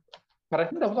 and algebra. But I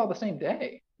think that was all the same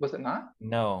day, was it not?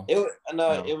 No. It was.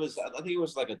 I think it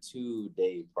was like a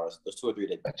 2-day process. It was 2 or 3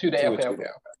 days. A 2-day. Okay.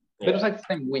 But it was like the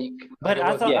same week. But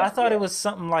I thought it was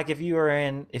something like if you were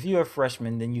a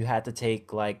freshman, then you had to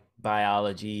take like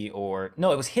biology it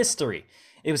was history.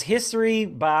 It was history,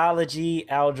 biology,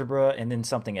 algebra, and then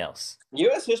something else.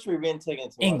 U.S. history being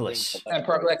taken to English. And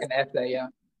probably like an essay, yeah.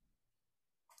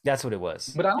 That's what it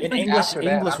was. But I don't think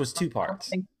English was 2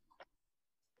 parts.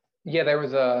 Yeah, there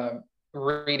was a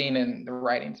reading and the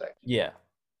writing section. Yeah.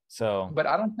 So But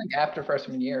I don't think after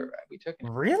freshman year we took it.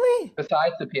 really,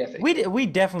 Besides the PSA. we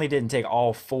definitely didn't take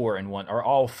all 4 in one or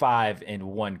all 5 in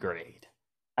one grade.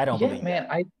 I don't Yeah, believe man.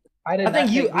 that. I did I think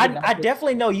not you. take, we did not I take-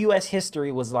 definitely know U.S.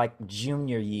 history was like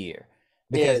junior year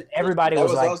because Yeah, everybody that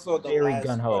was like also the very last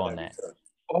gun ho part on we that. took.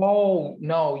 Oh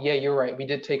no, yeah, you're right. We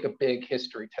did take a big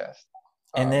history test.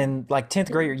 And then like 10th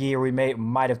grade year, we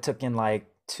might have taken like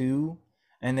 2,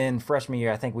 and then freshman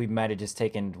year, I think we might have just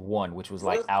taken 1, which was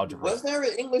like algebra. Was there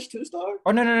an English 2-star?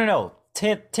 Oh no.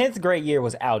 10th grade year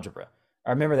was algebra.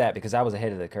 I remember that because I was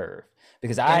ahead of the curve.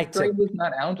 Because I 10th took grade was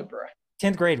not algebra.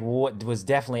 10th grade was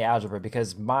definitely algebra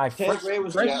because my 10th grade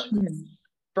was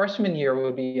Freshman year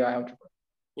would be algebra.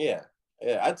 Yeah,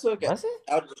 I took was it?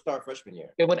 algebra star freshman year.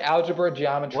 It went algebra,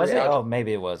 geometry. Was it? algebra. Oh,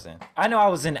 maybe it wasn't. I know I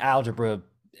was in algebra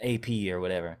AP or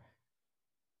whatever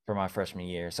for my freshman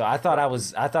year. So I thought I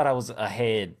was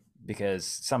ahead because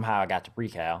somehow I got to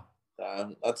pre-cal.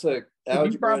 I took You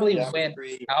algebra, probably geometry,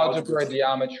 went algebra, two.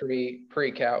 geometry,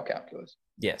 pre-cal, calculus.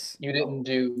 Yes. You didn't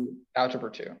do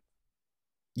algebra 2.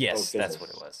 Yes, Oh, that's what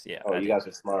goodness. it was. Yeah. Oh, I you did. guys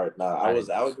are smart. Nah, I was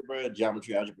algebra,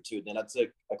 geometry, algebra 2. Then I took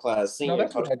a class senior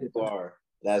that's what I did. QR.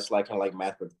 That's like kind of like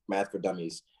math for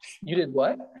dummies. You did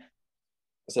what?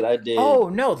 I said I did. Oh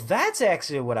no, that's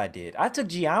actually what I did. I took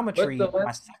geometry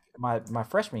What's my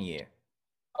freshman year.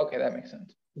 Okay, that makes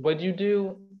sense. What did you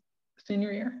do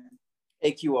senior year?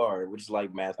 AQR, which is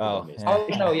like math for dummies. yeah. Oh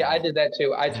no, yeah, I did that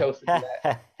too. I chose to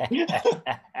do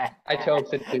that. I chose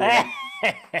to do that.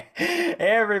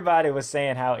 Everybody was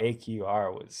saying how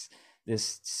AQR was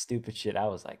this stupid shit. I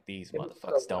was like, these It was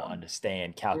motherfuckers so don't dumb.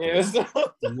 understand calculus.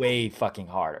 Way fucking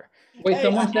harder. Wait, Hey,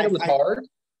 someone said it was hard?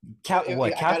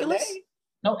 What, calculus?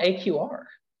 No, AQR.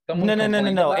 Someone No.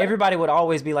 complained about it? Everybody would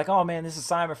always be like, "Oh man, this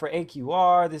assignment for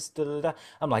AQR, this da da da."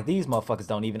 I'm like, these motherfuckers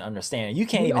don't even understand. You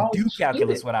can't We even all do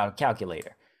calculus cheated. without a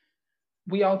calculator.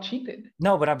 We all cheated.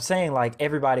 No, but I'm saying like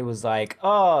everybody was like,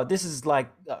 "Oh, this is like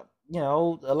a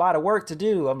lot of work to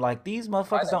do." I'm like, these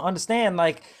motherfuckers don't understand.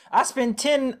 Like, I spend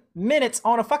 10 minutes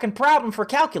on a fucking problem for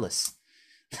calculus.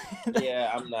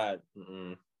 Yeah, I'm not.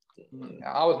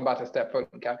 I wasn't about to step foot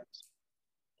in calculus.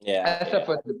 Yeah, I stepped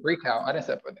foot in the pre-cal. I didn't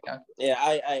step foot in the calculus. yeah.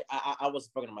 I was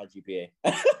fucking on my GPA.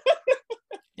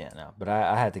 Yeah, no, but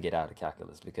I had to get out of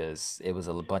calculus because it was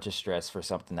a bunch of stress for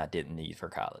something I didn't need for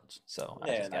college. So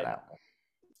I just got out.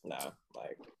 No,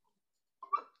 like.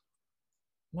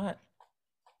 What?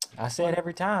 I say it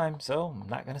every time, so I'm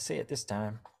not gonna say it this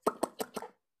time.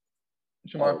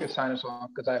 Jamarcus, sign us off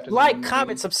because I have to Like,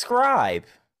 comment, subscribe.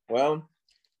 Well,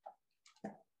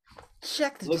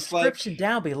 check the looks description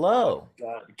down below.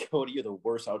 God, Cody, you're the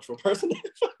worst outro person.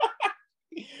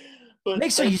 But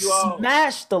Make sure you all.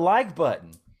 smash the like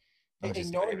button.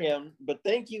 Ignore him, but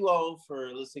thank you all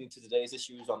for listening to today's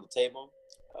Issues on the Table.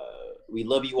 We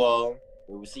love you all.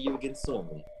 We will see you again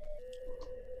soon.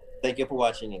 Thank you for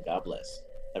watching, and God bless.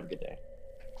 Have a good day.